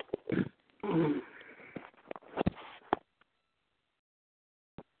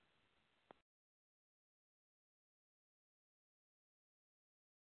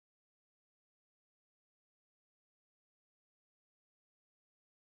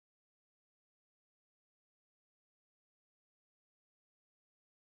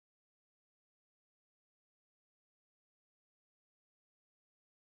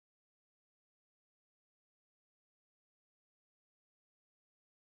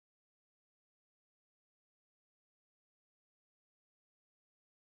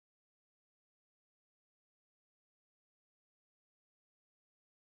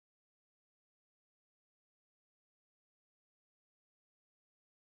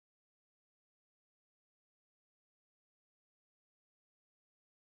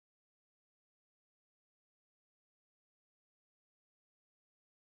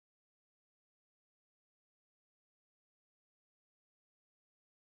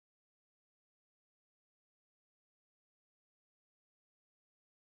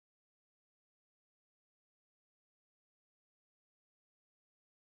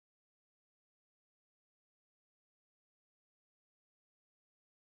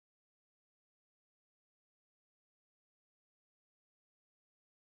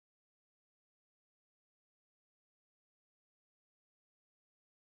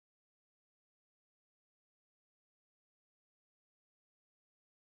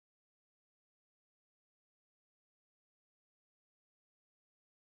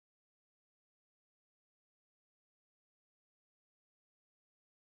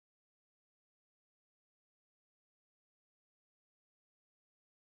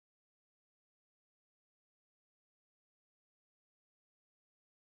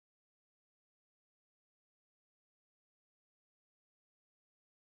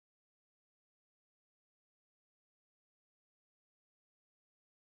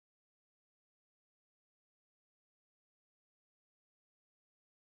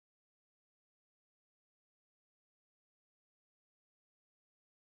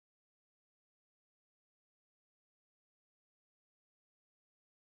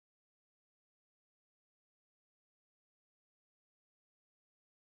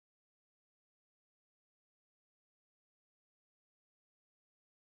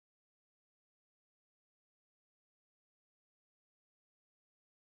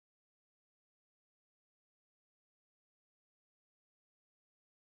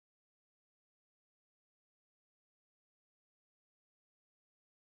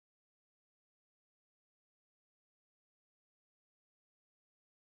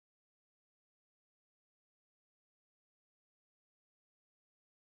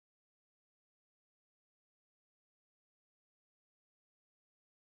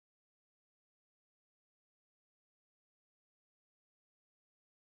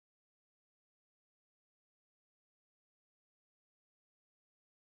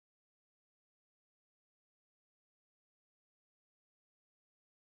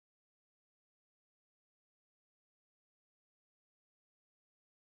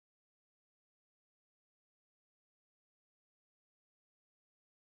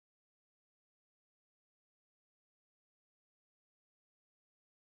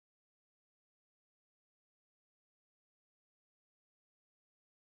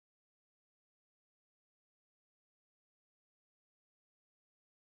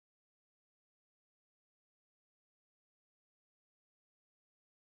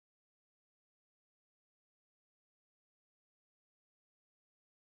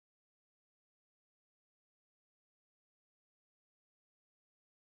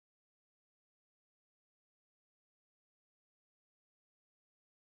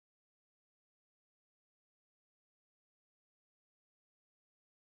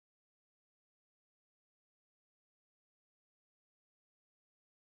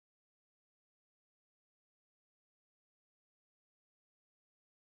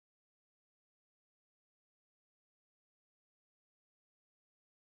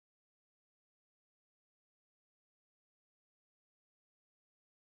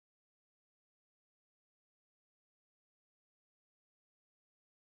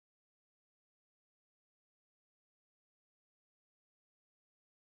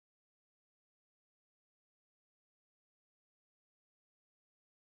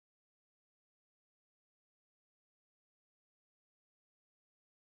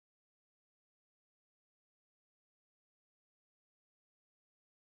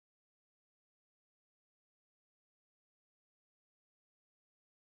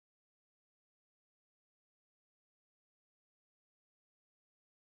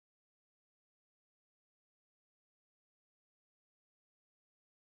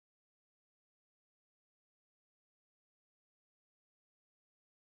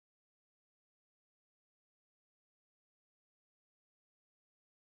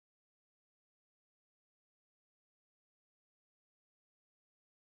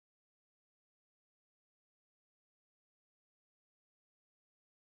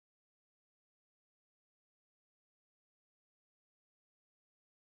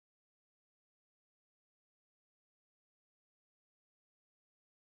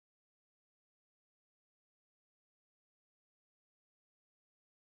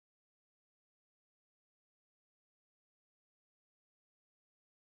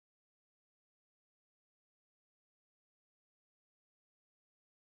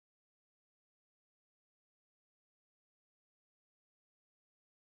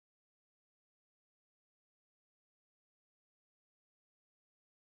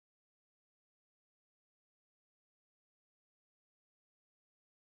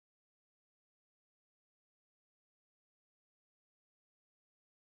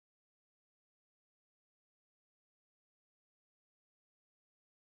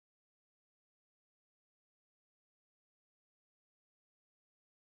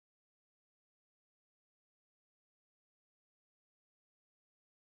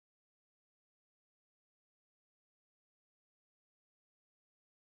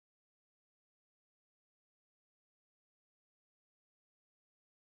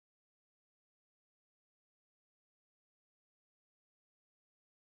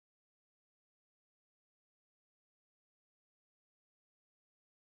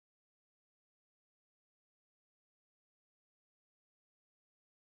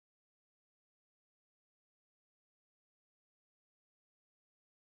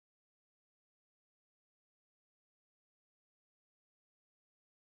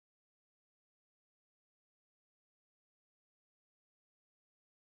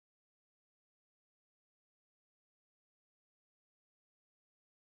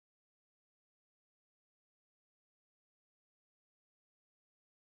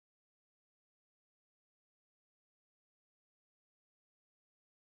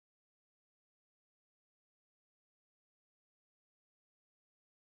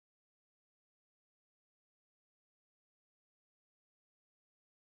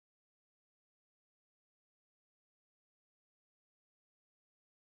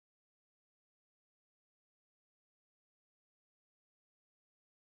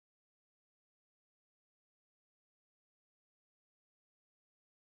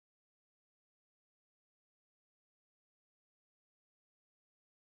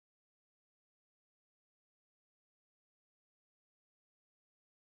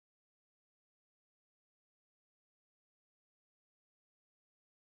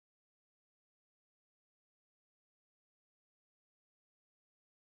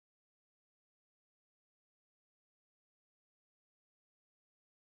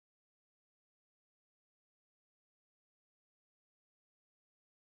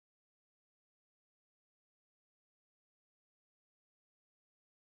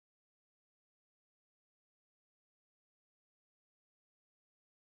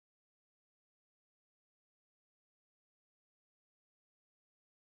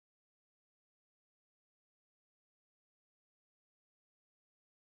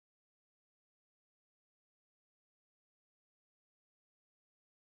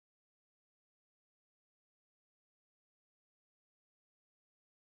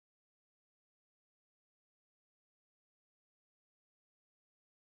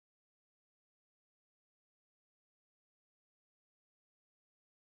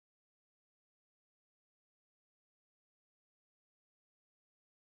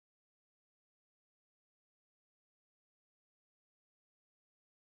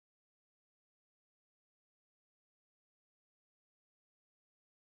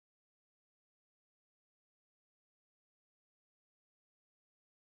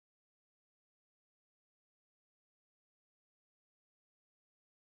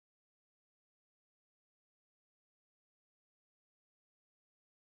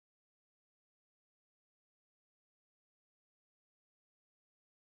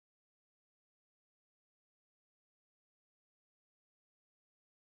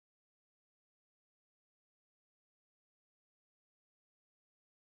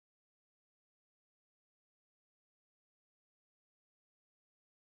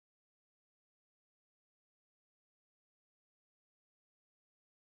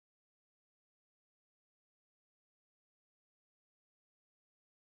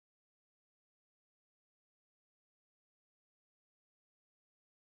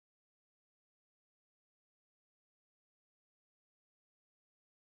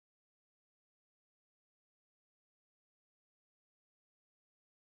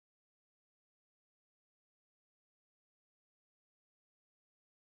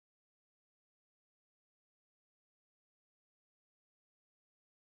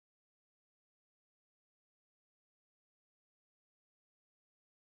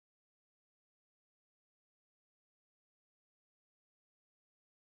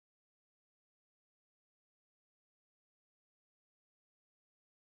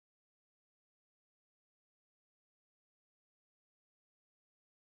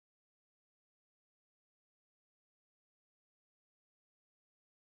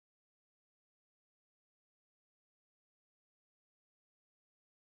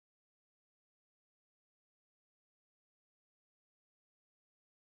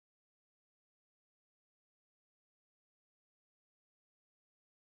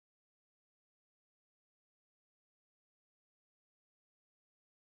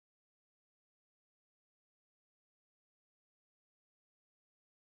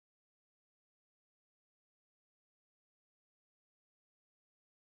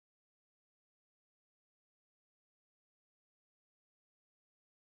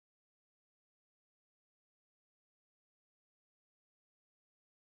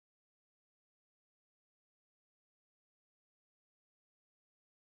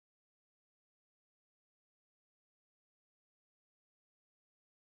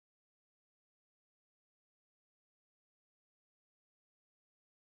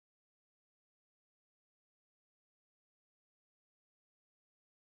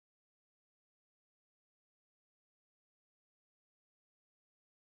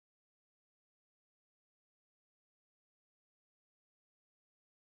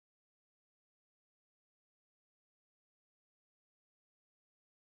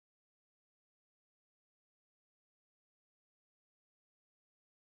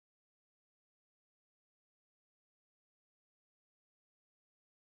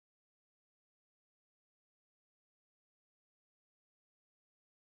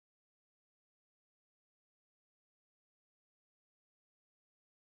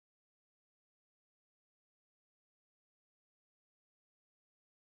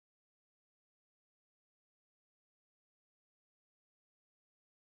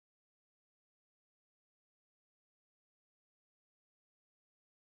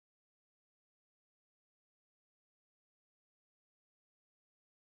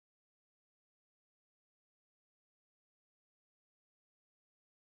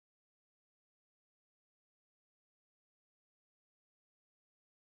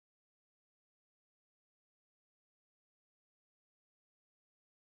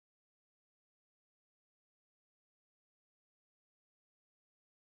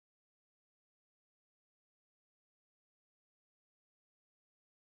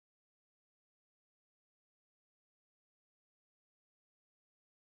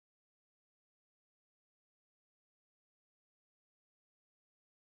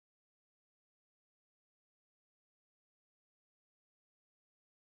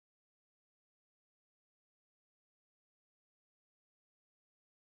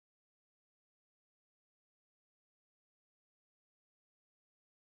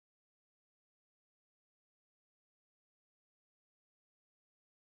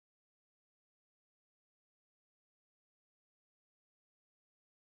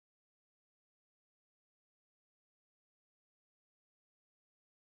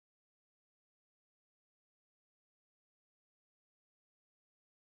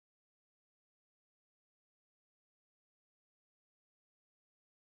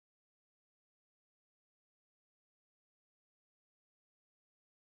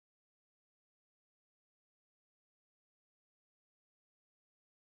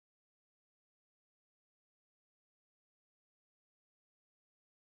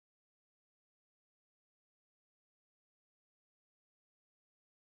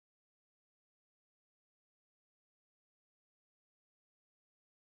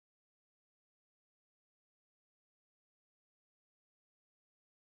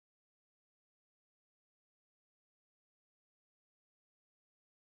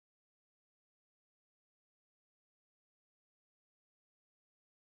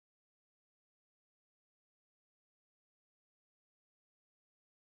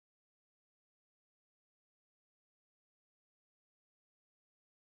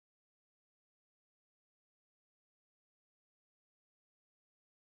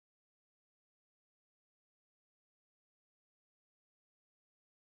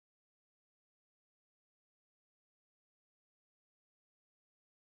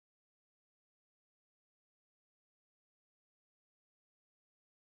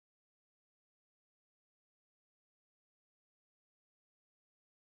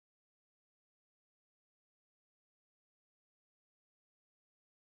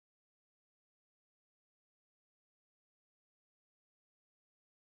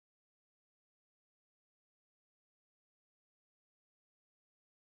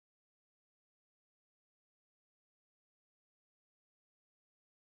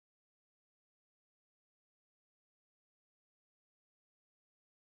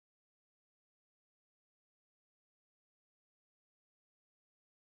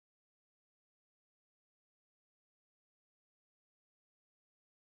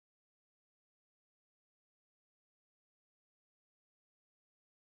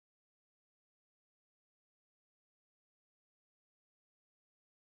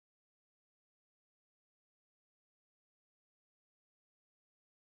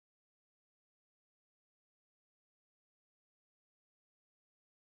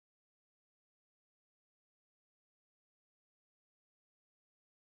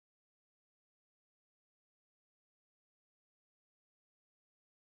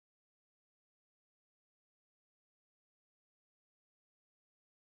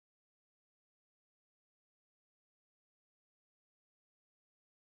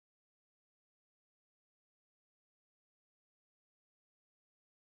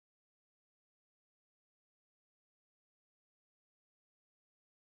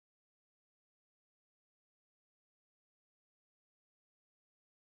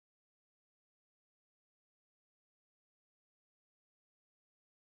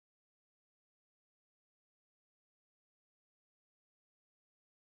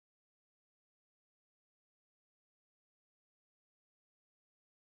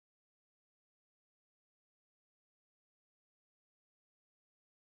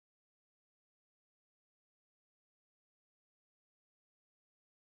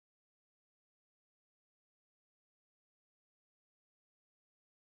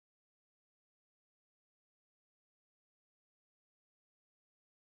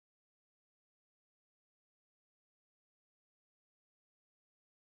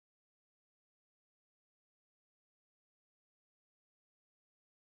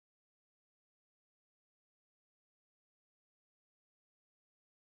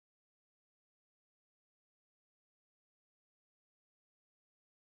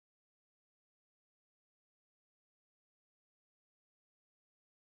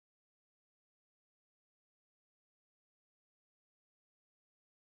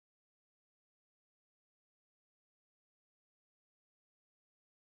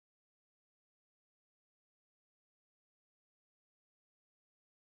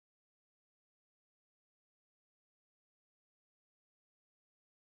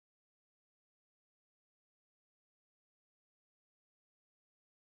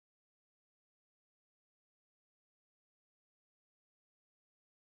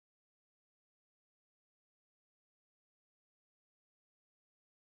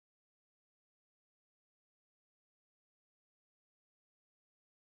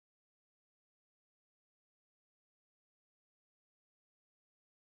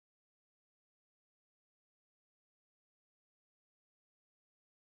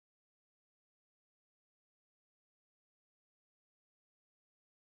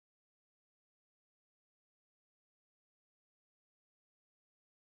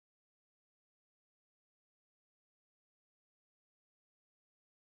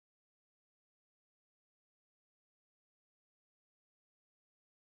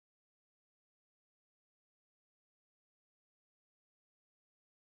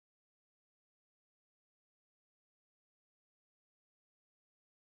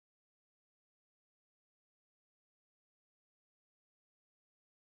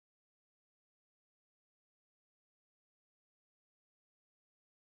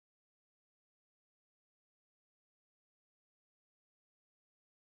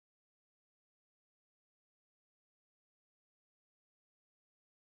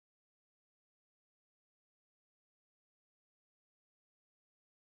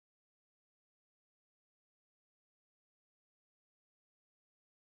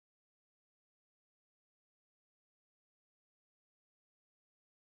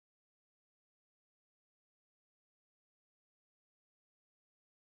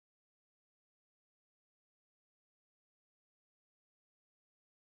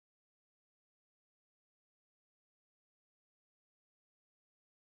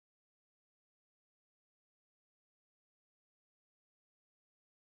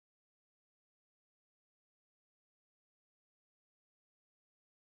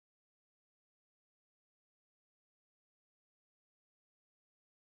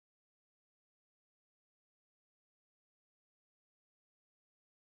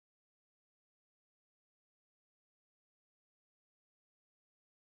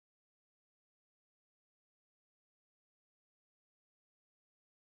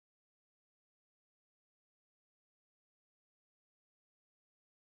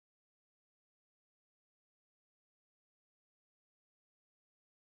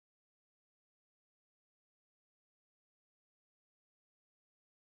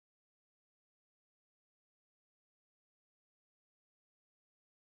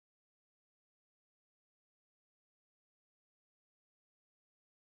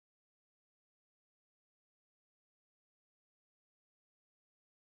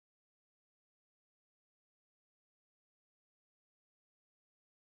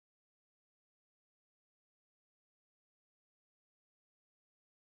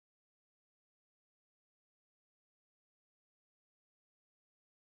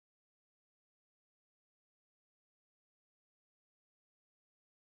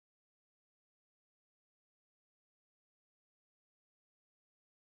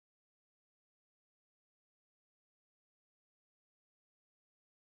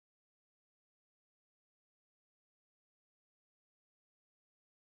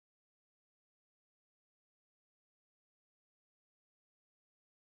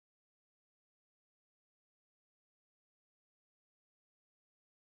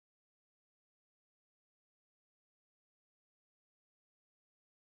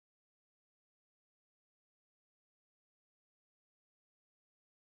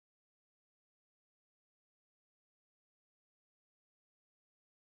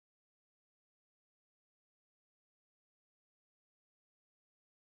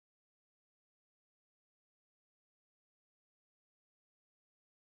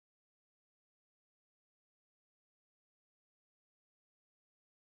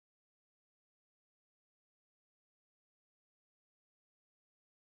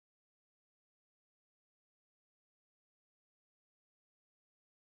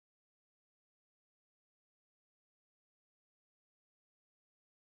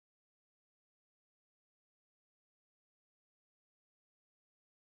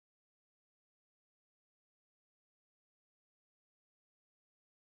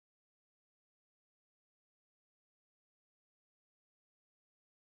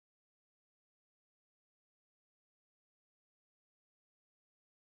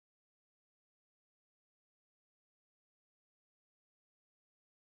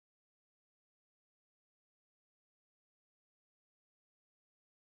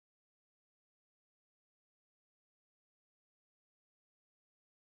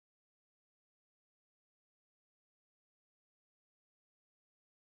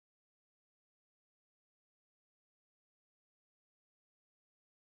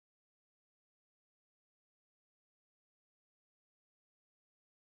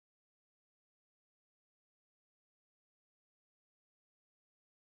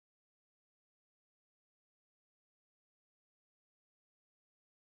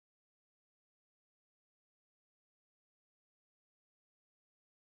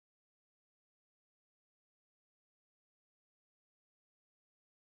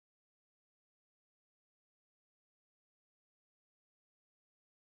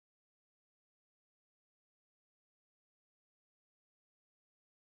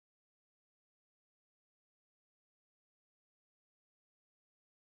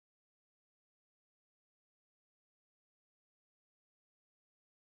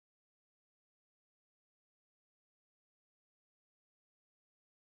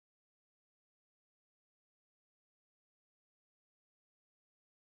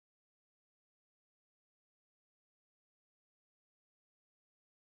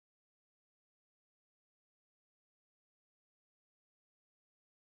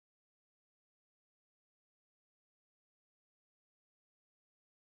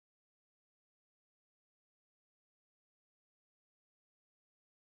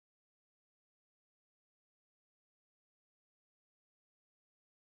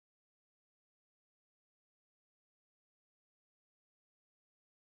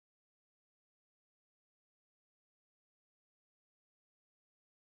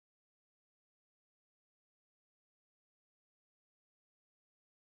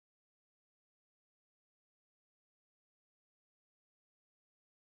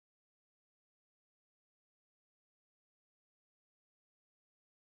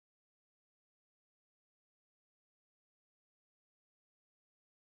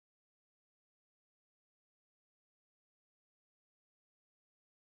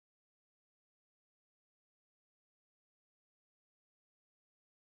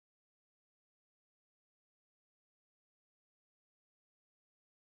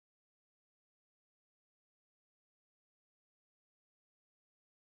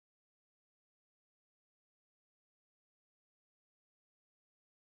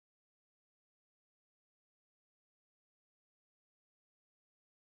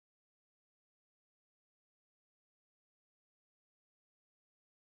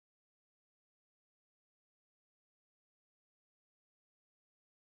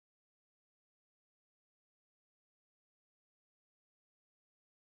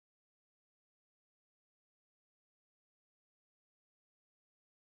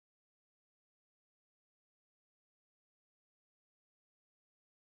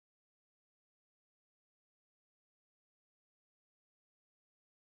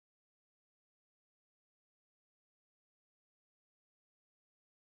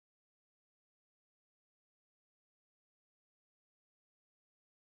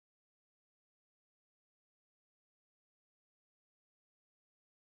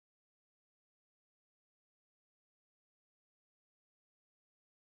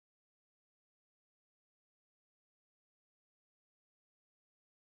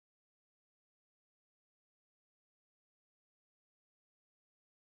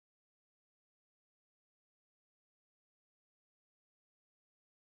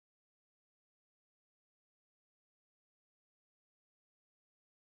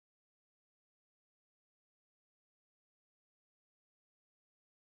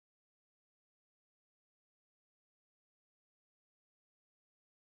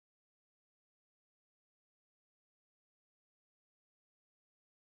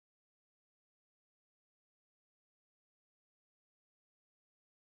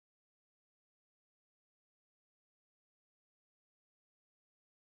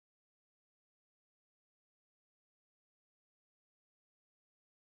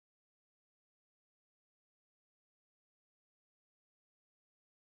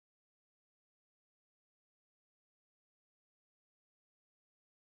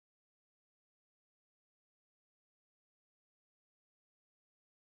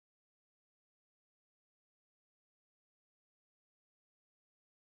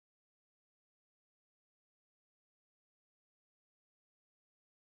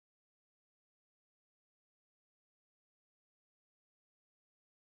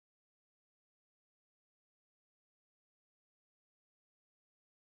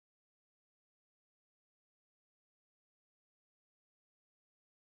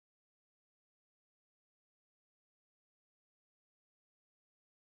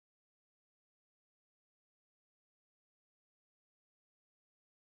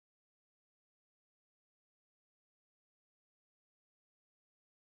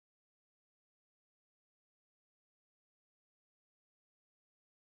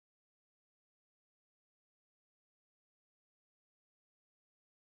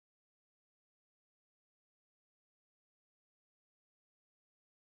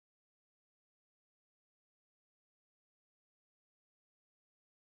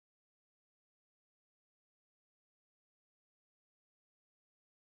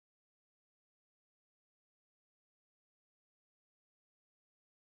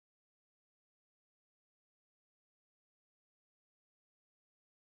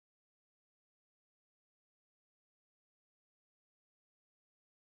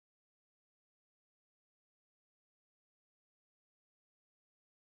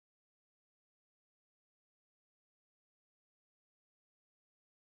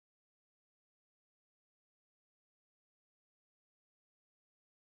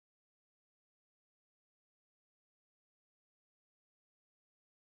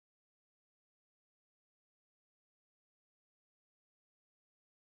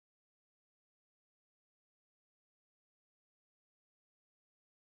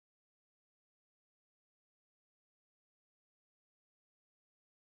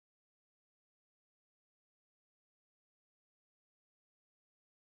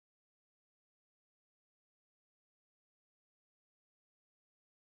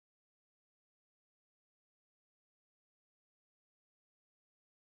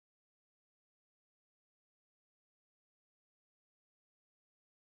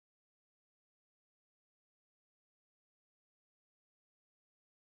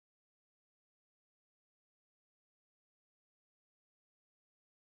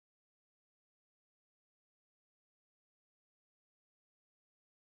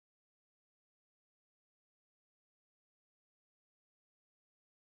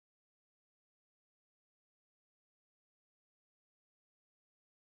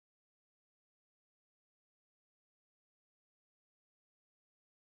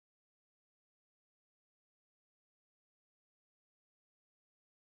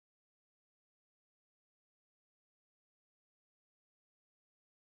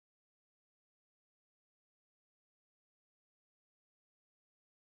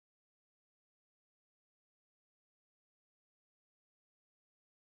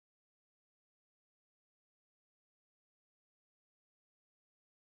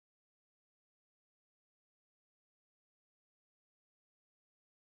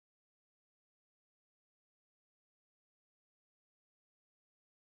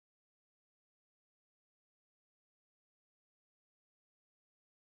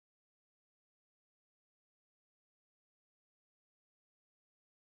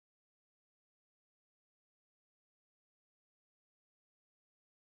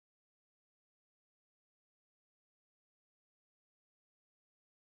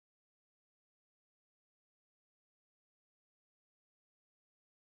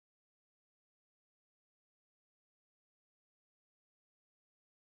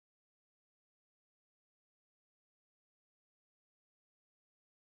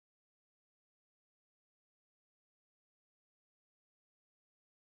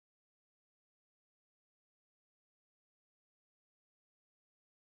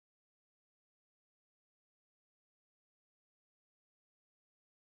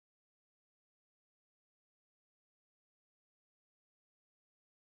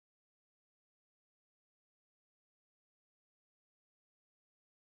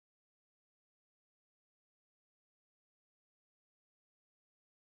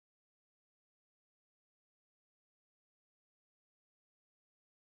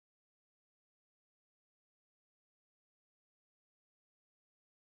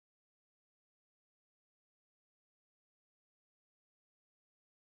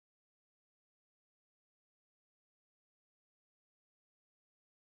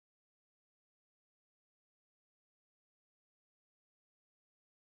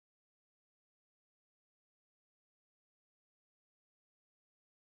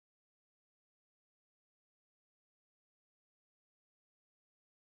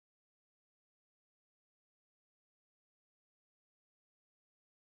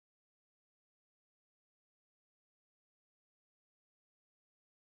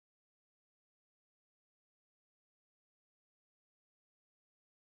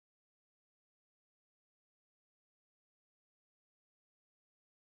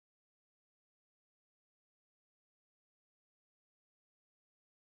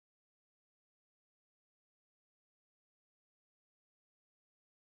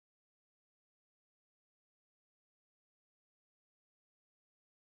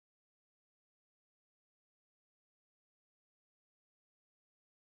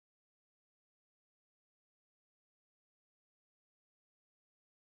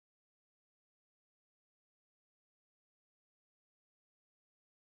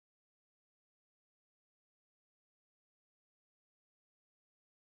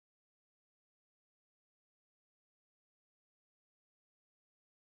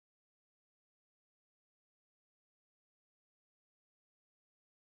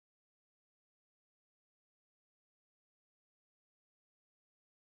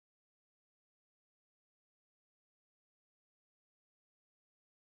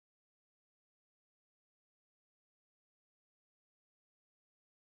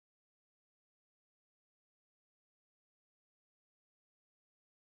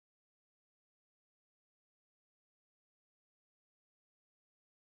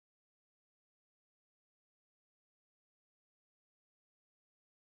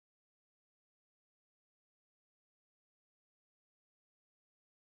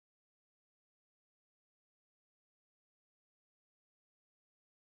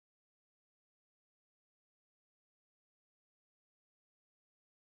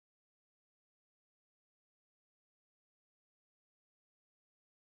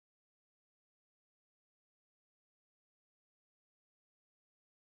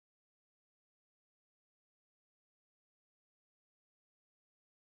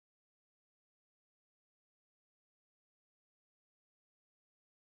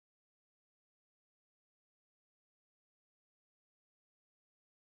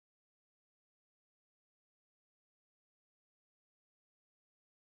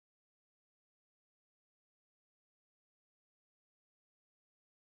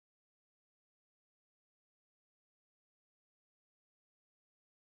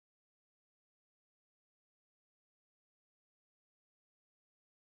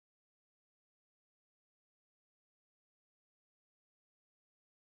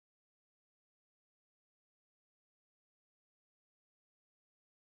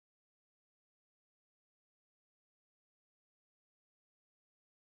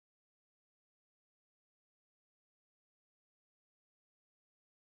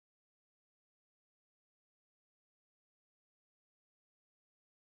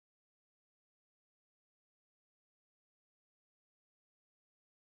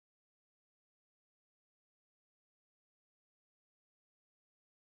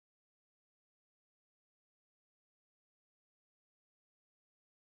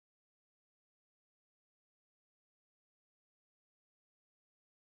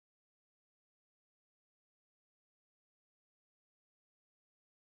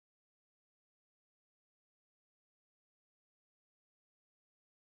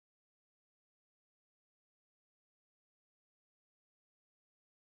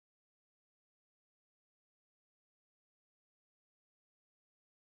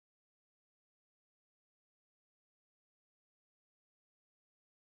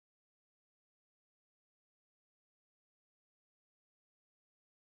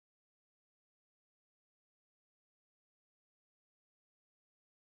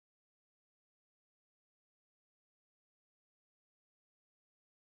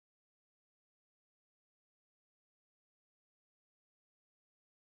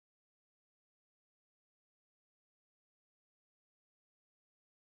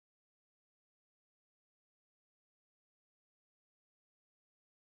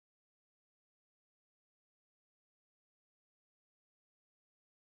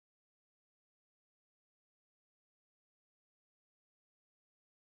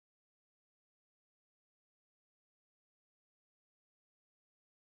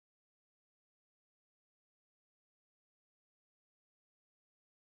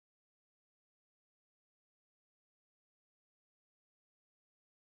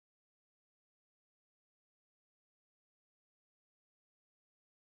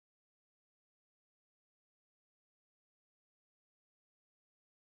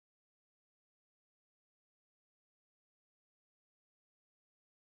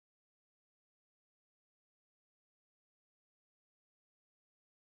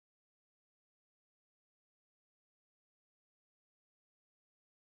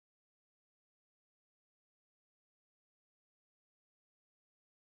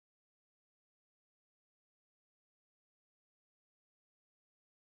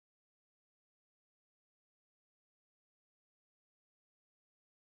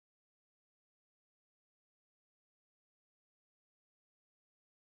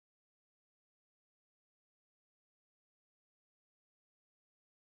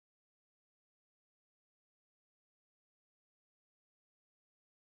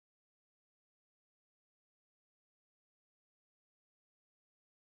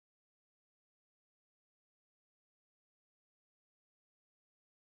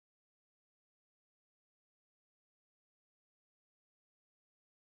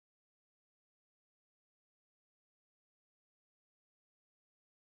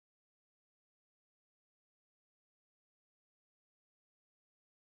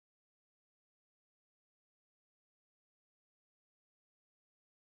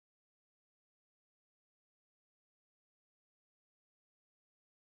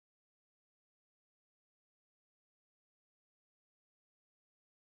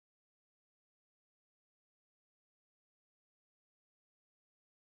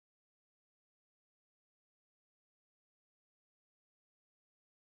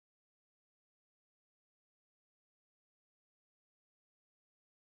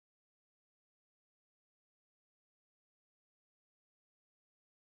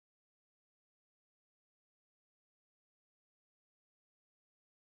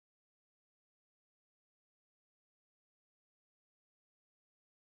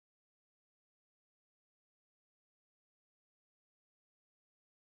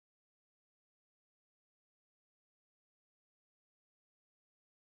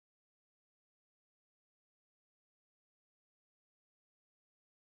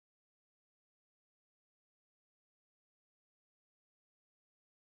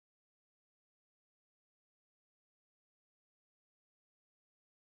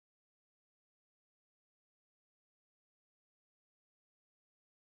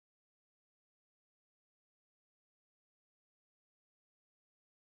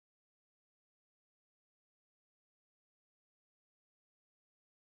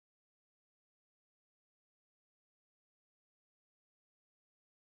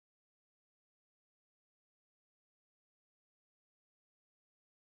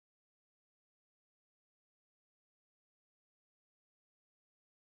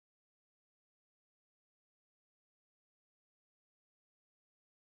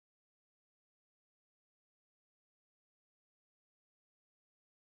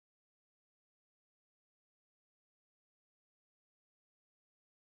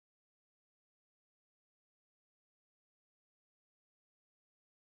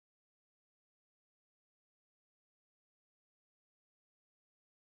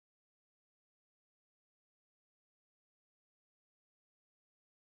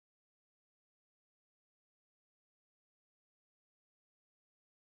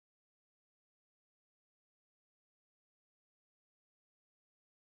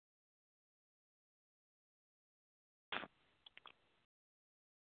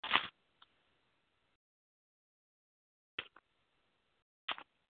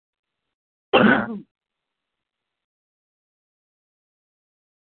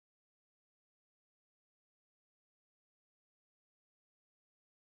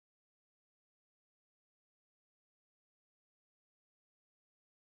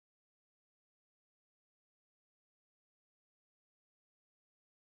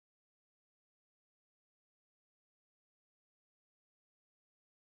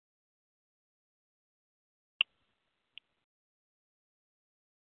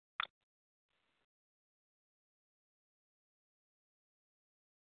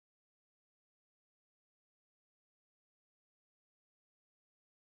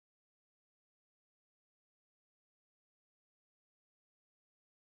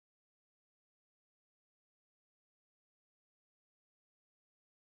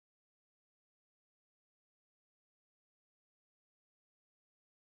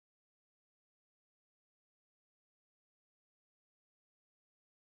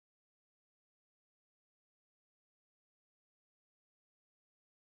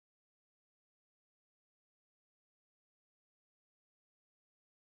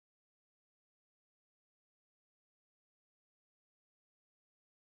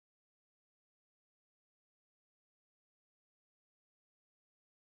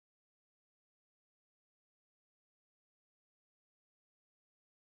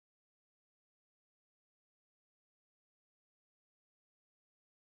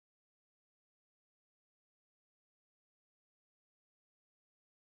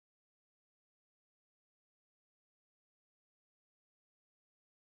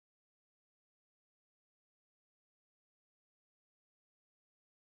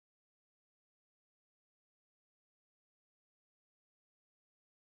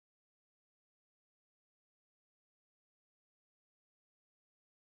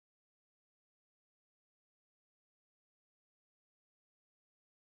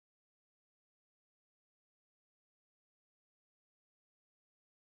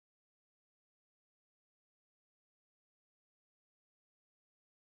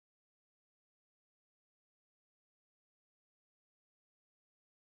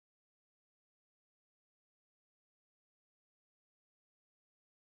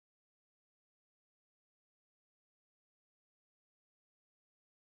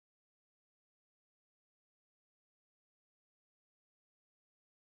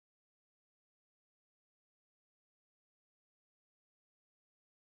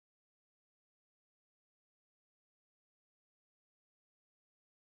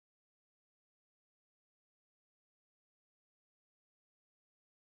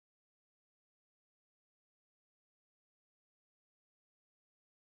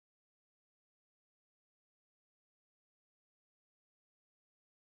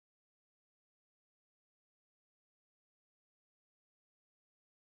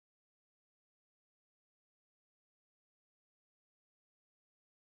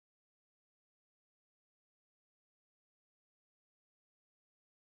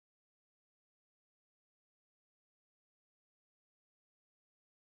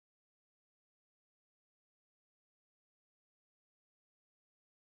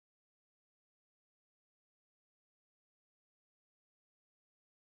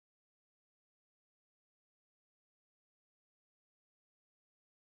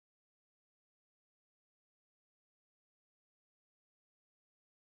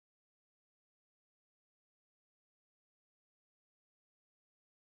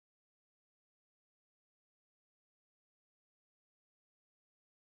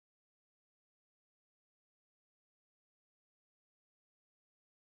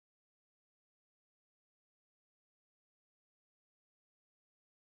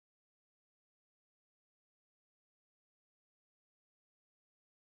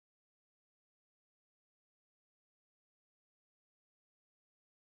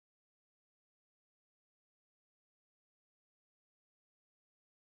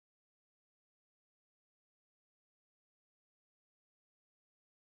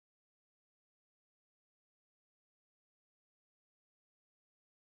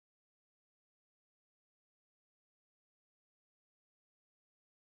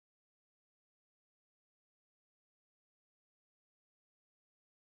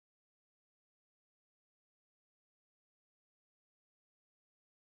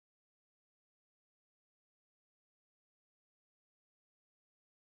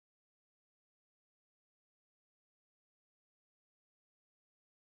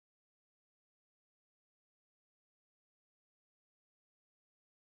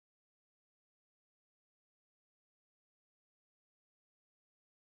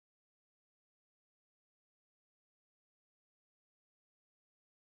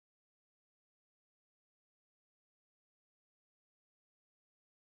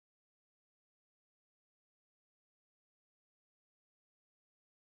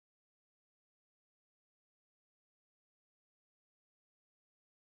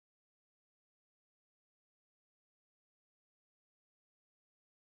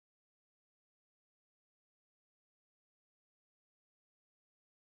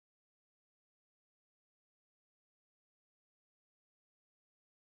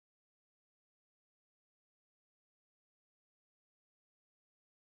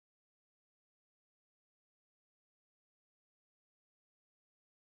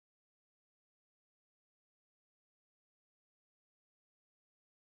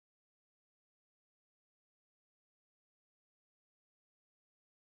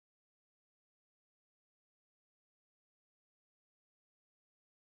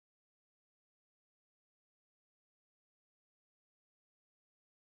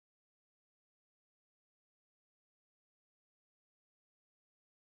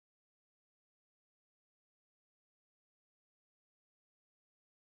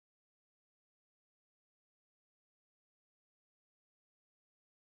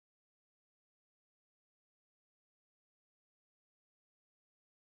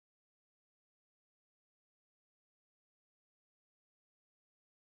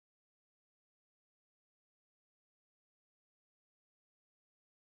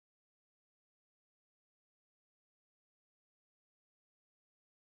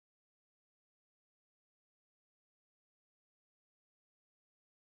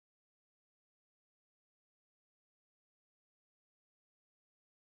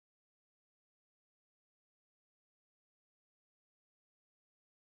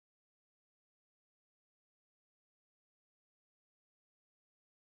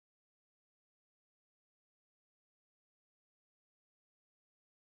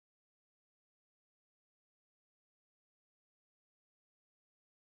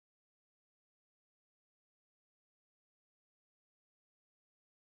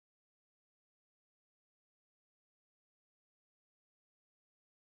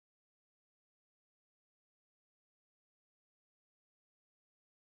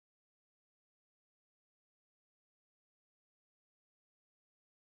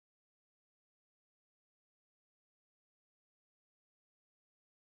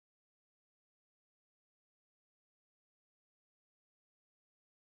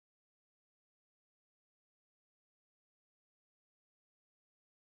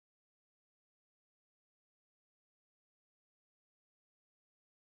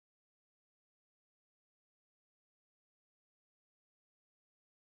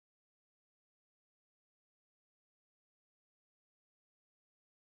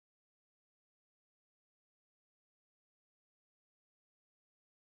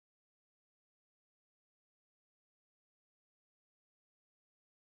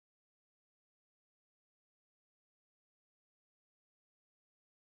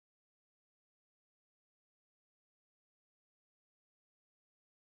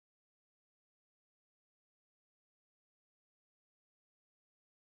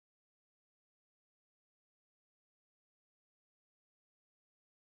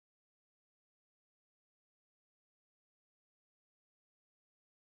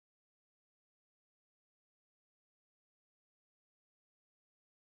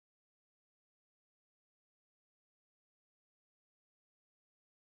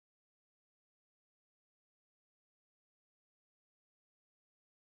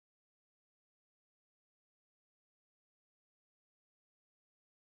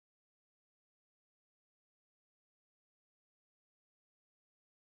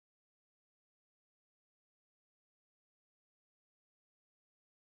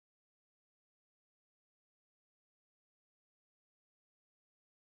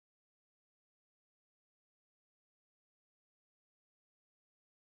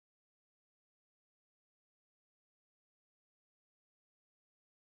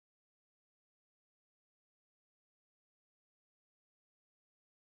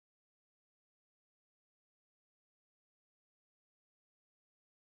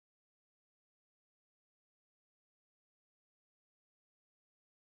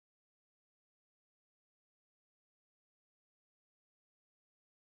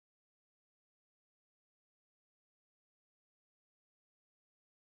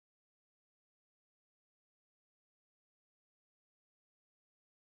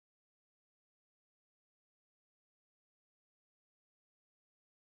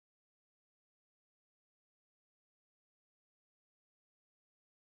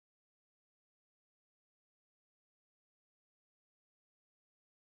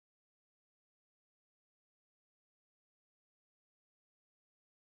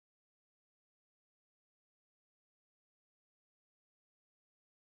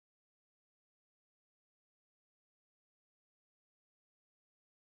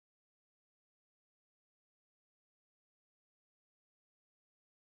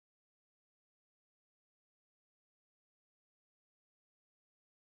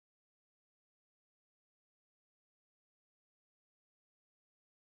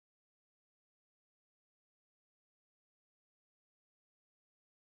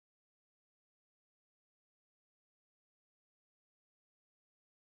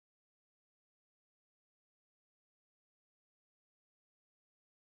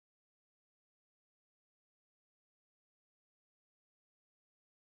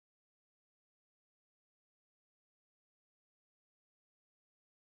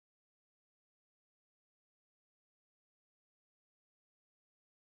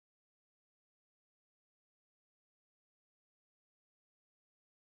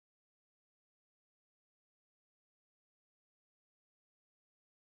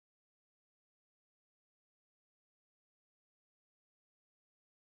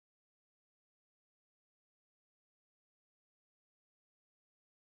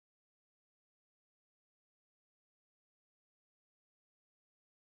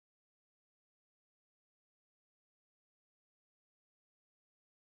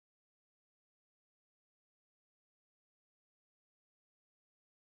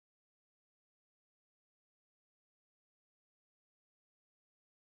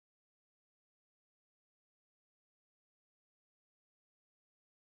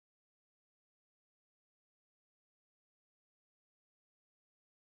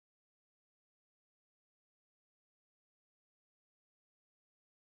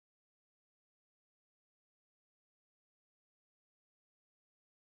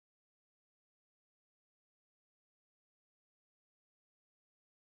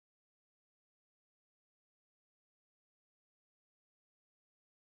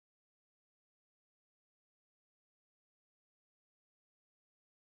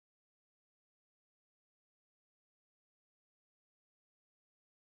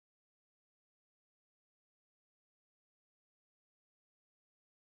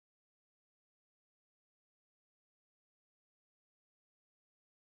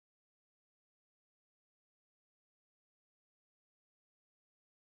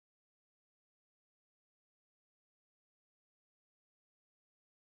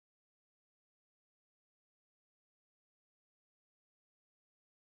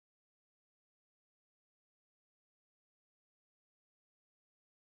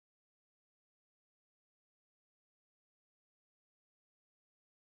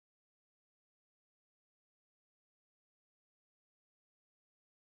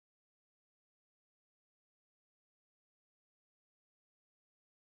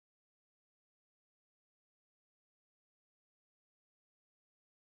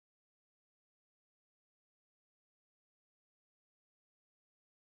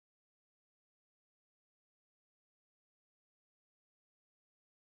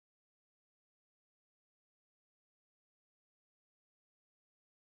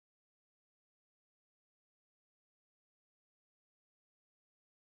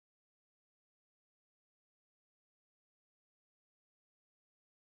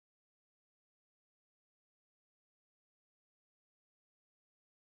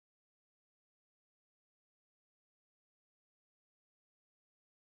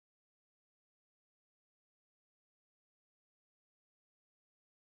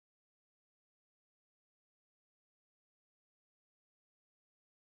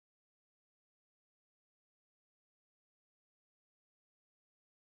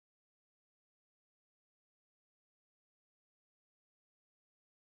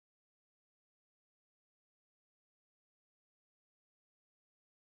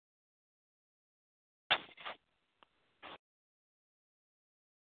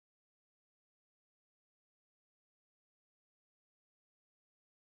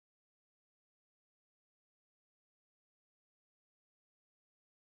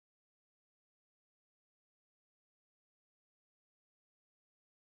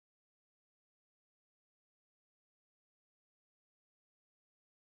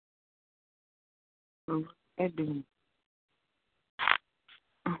 Edwin.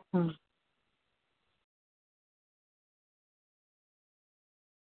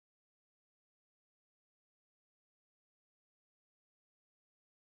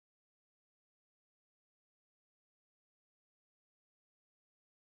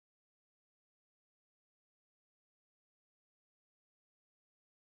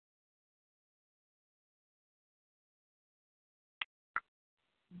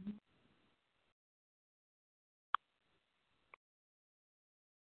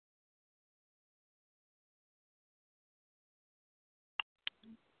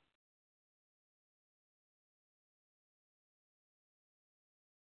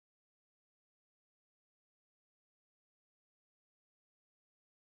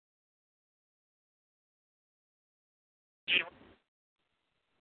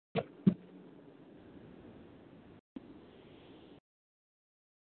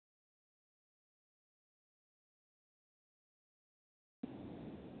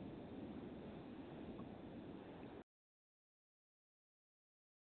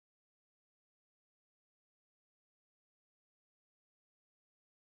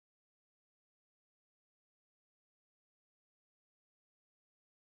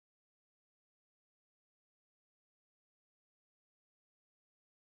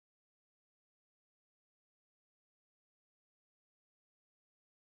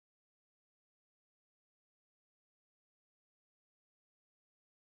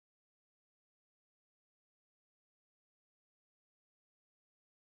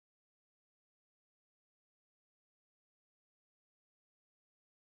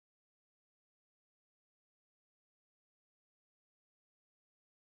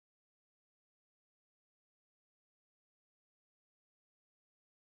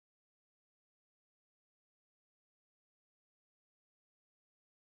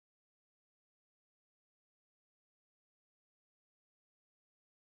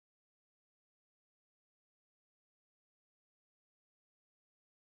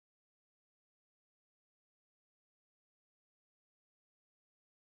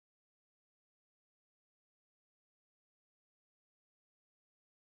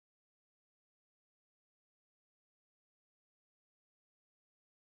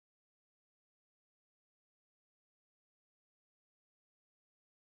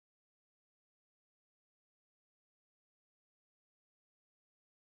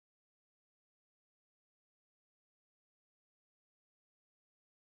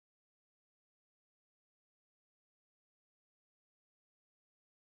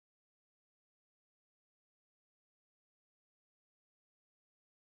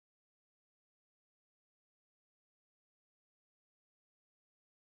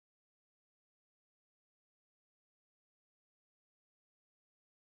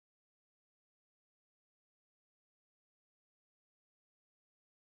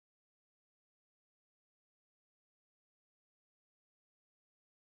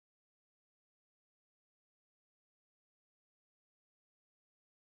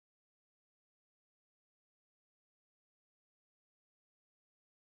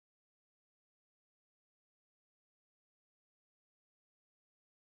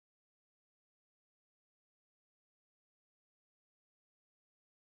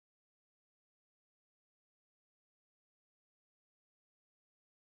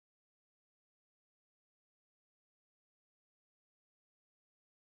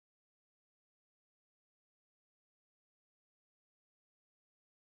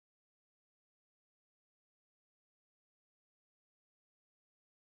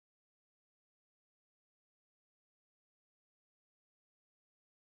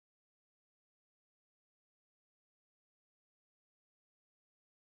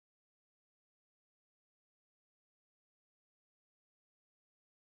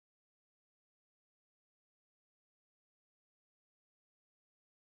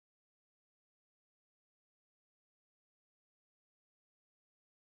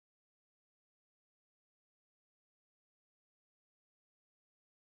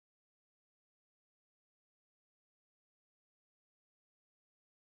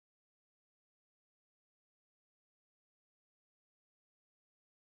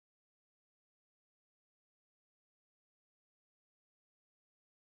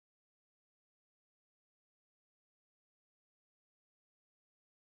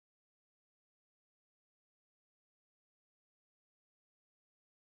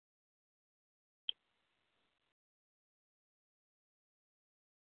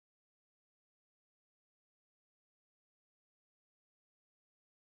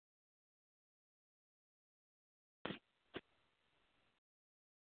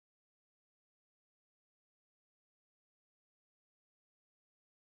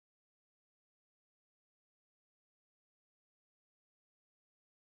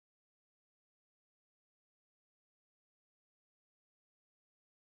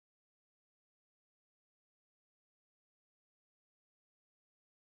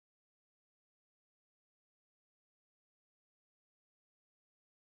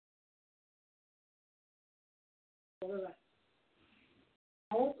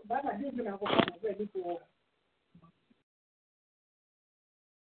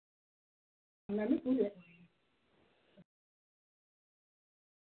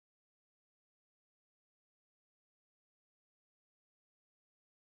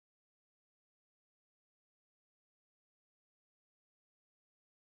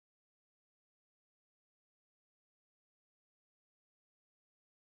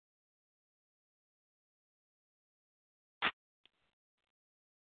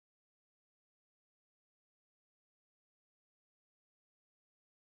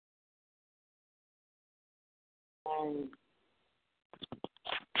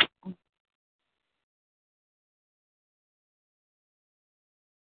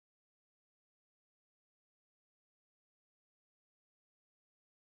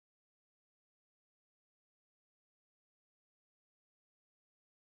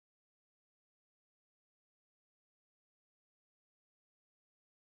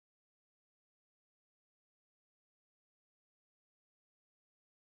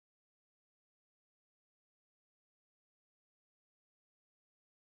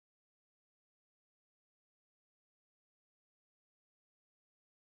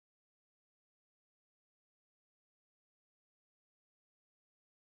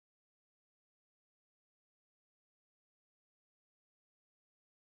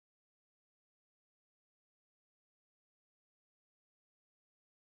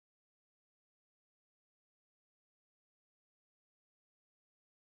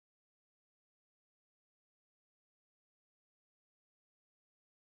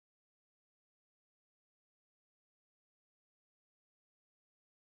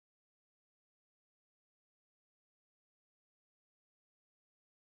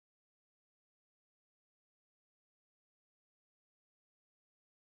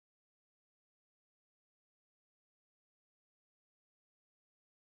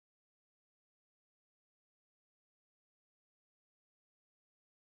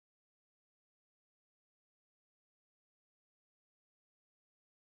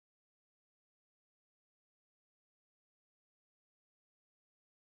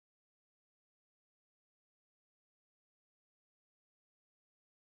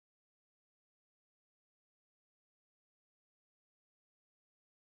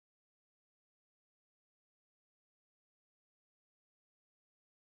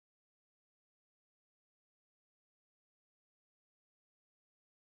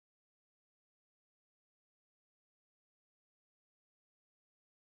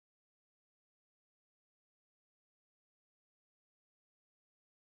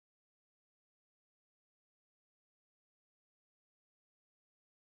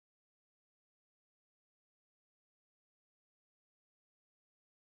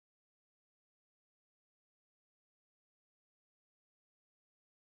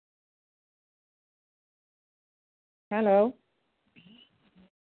 Hello?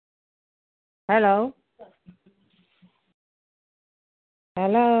 Hello?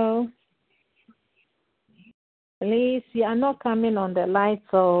 Hello? Please, you are not coming on the light,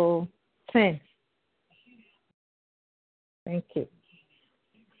 so 10. Thank you.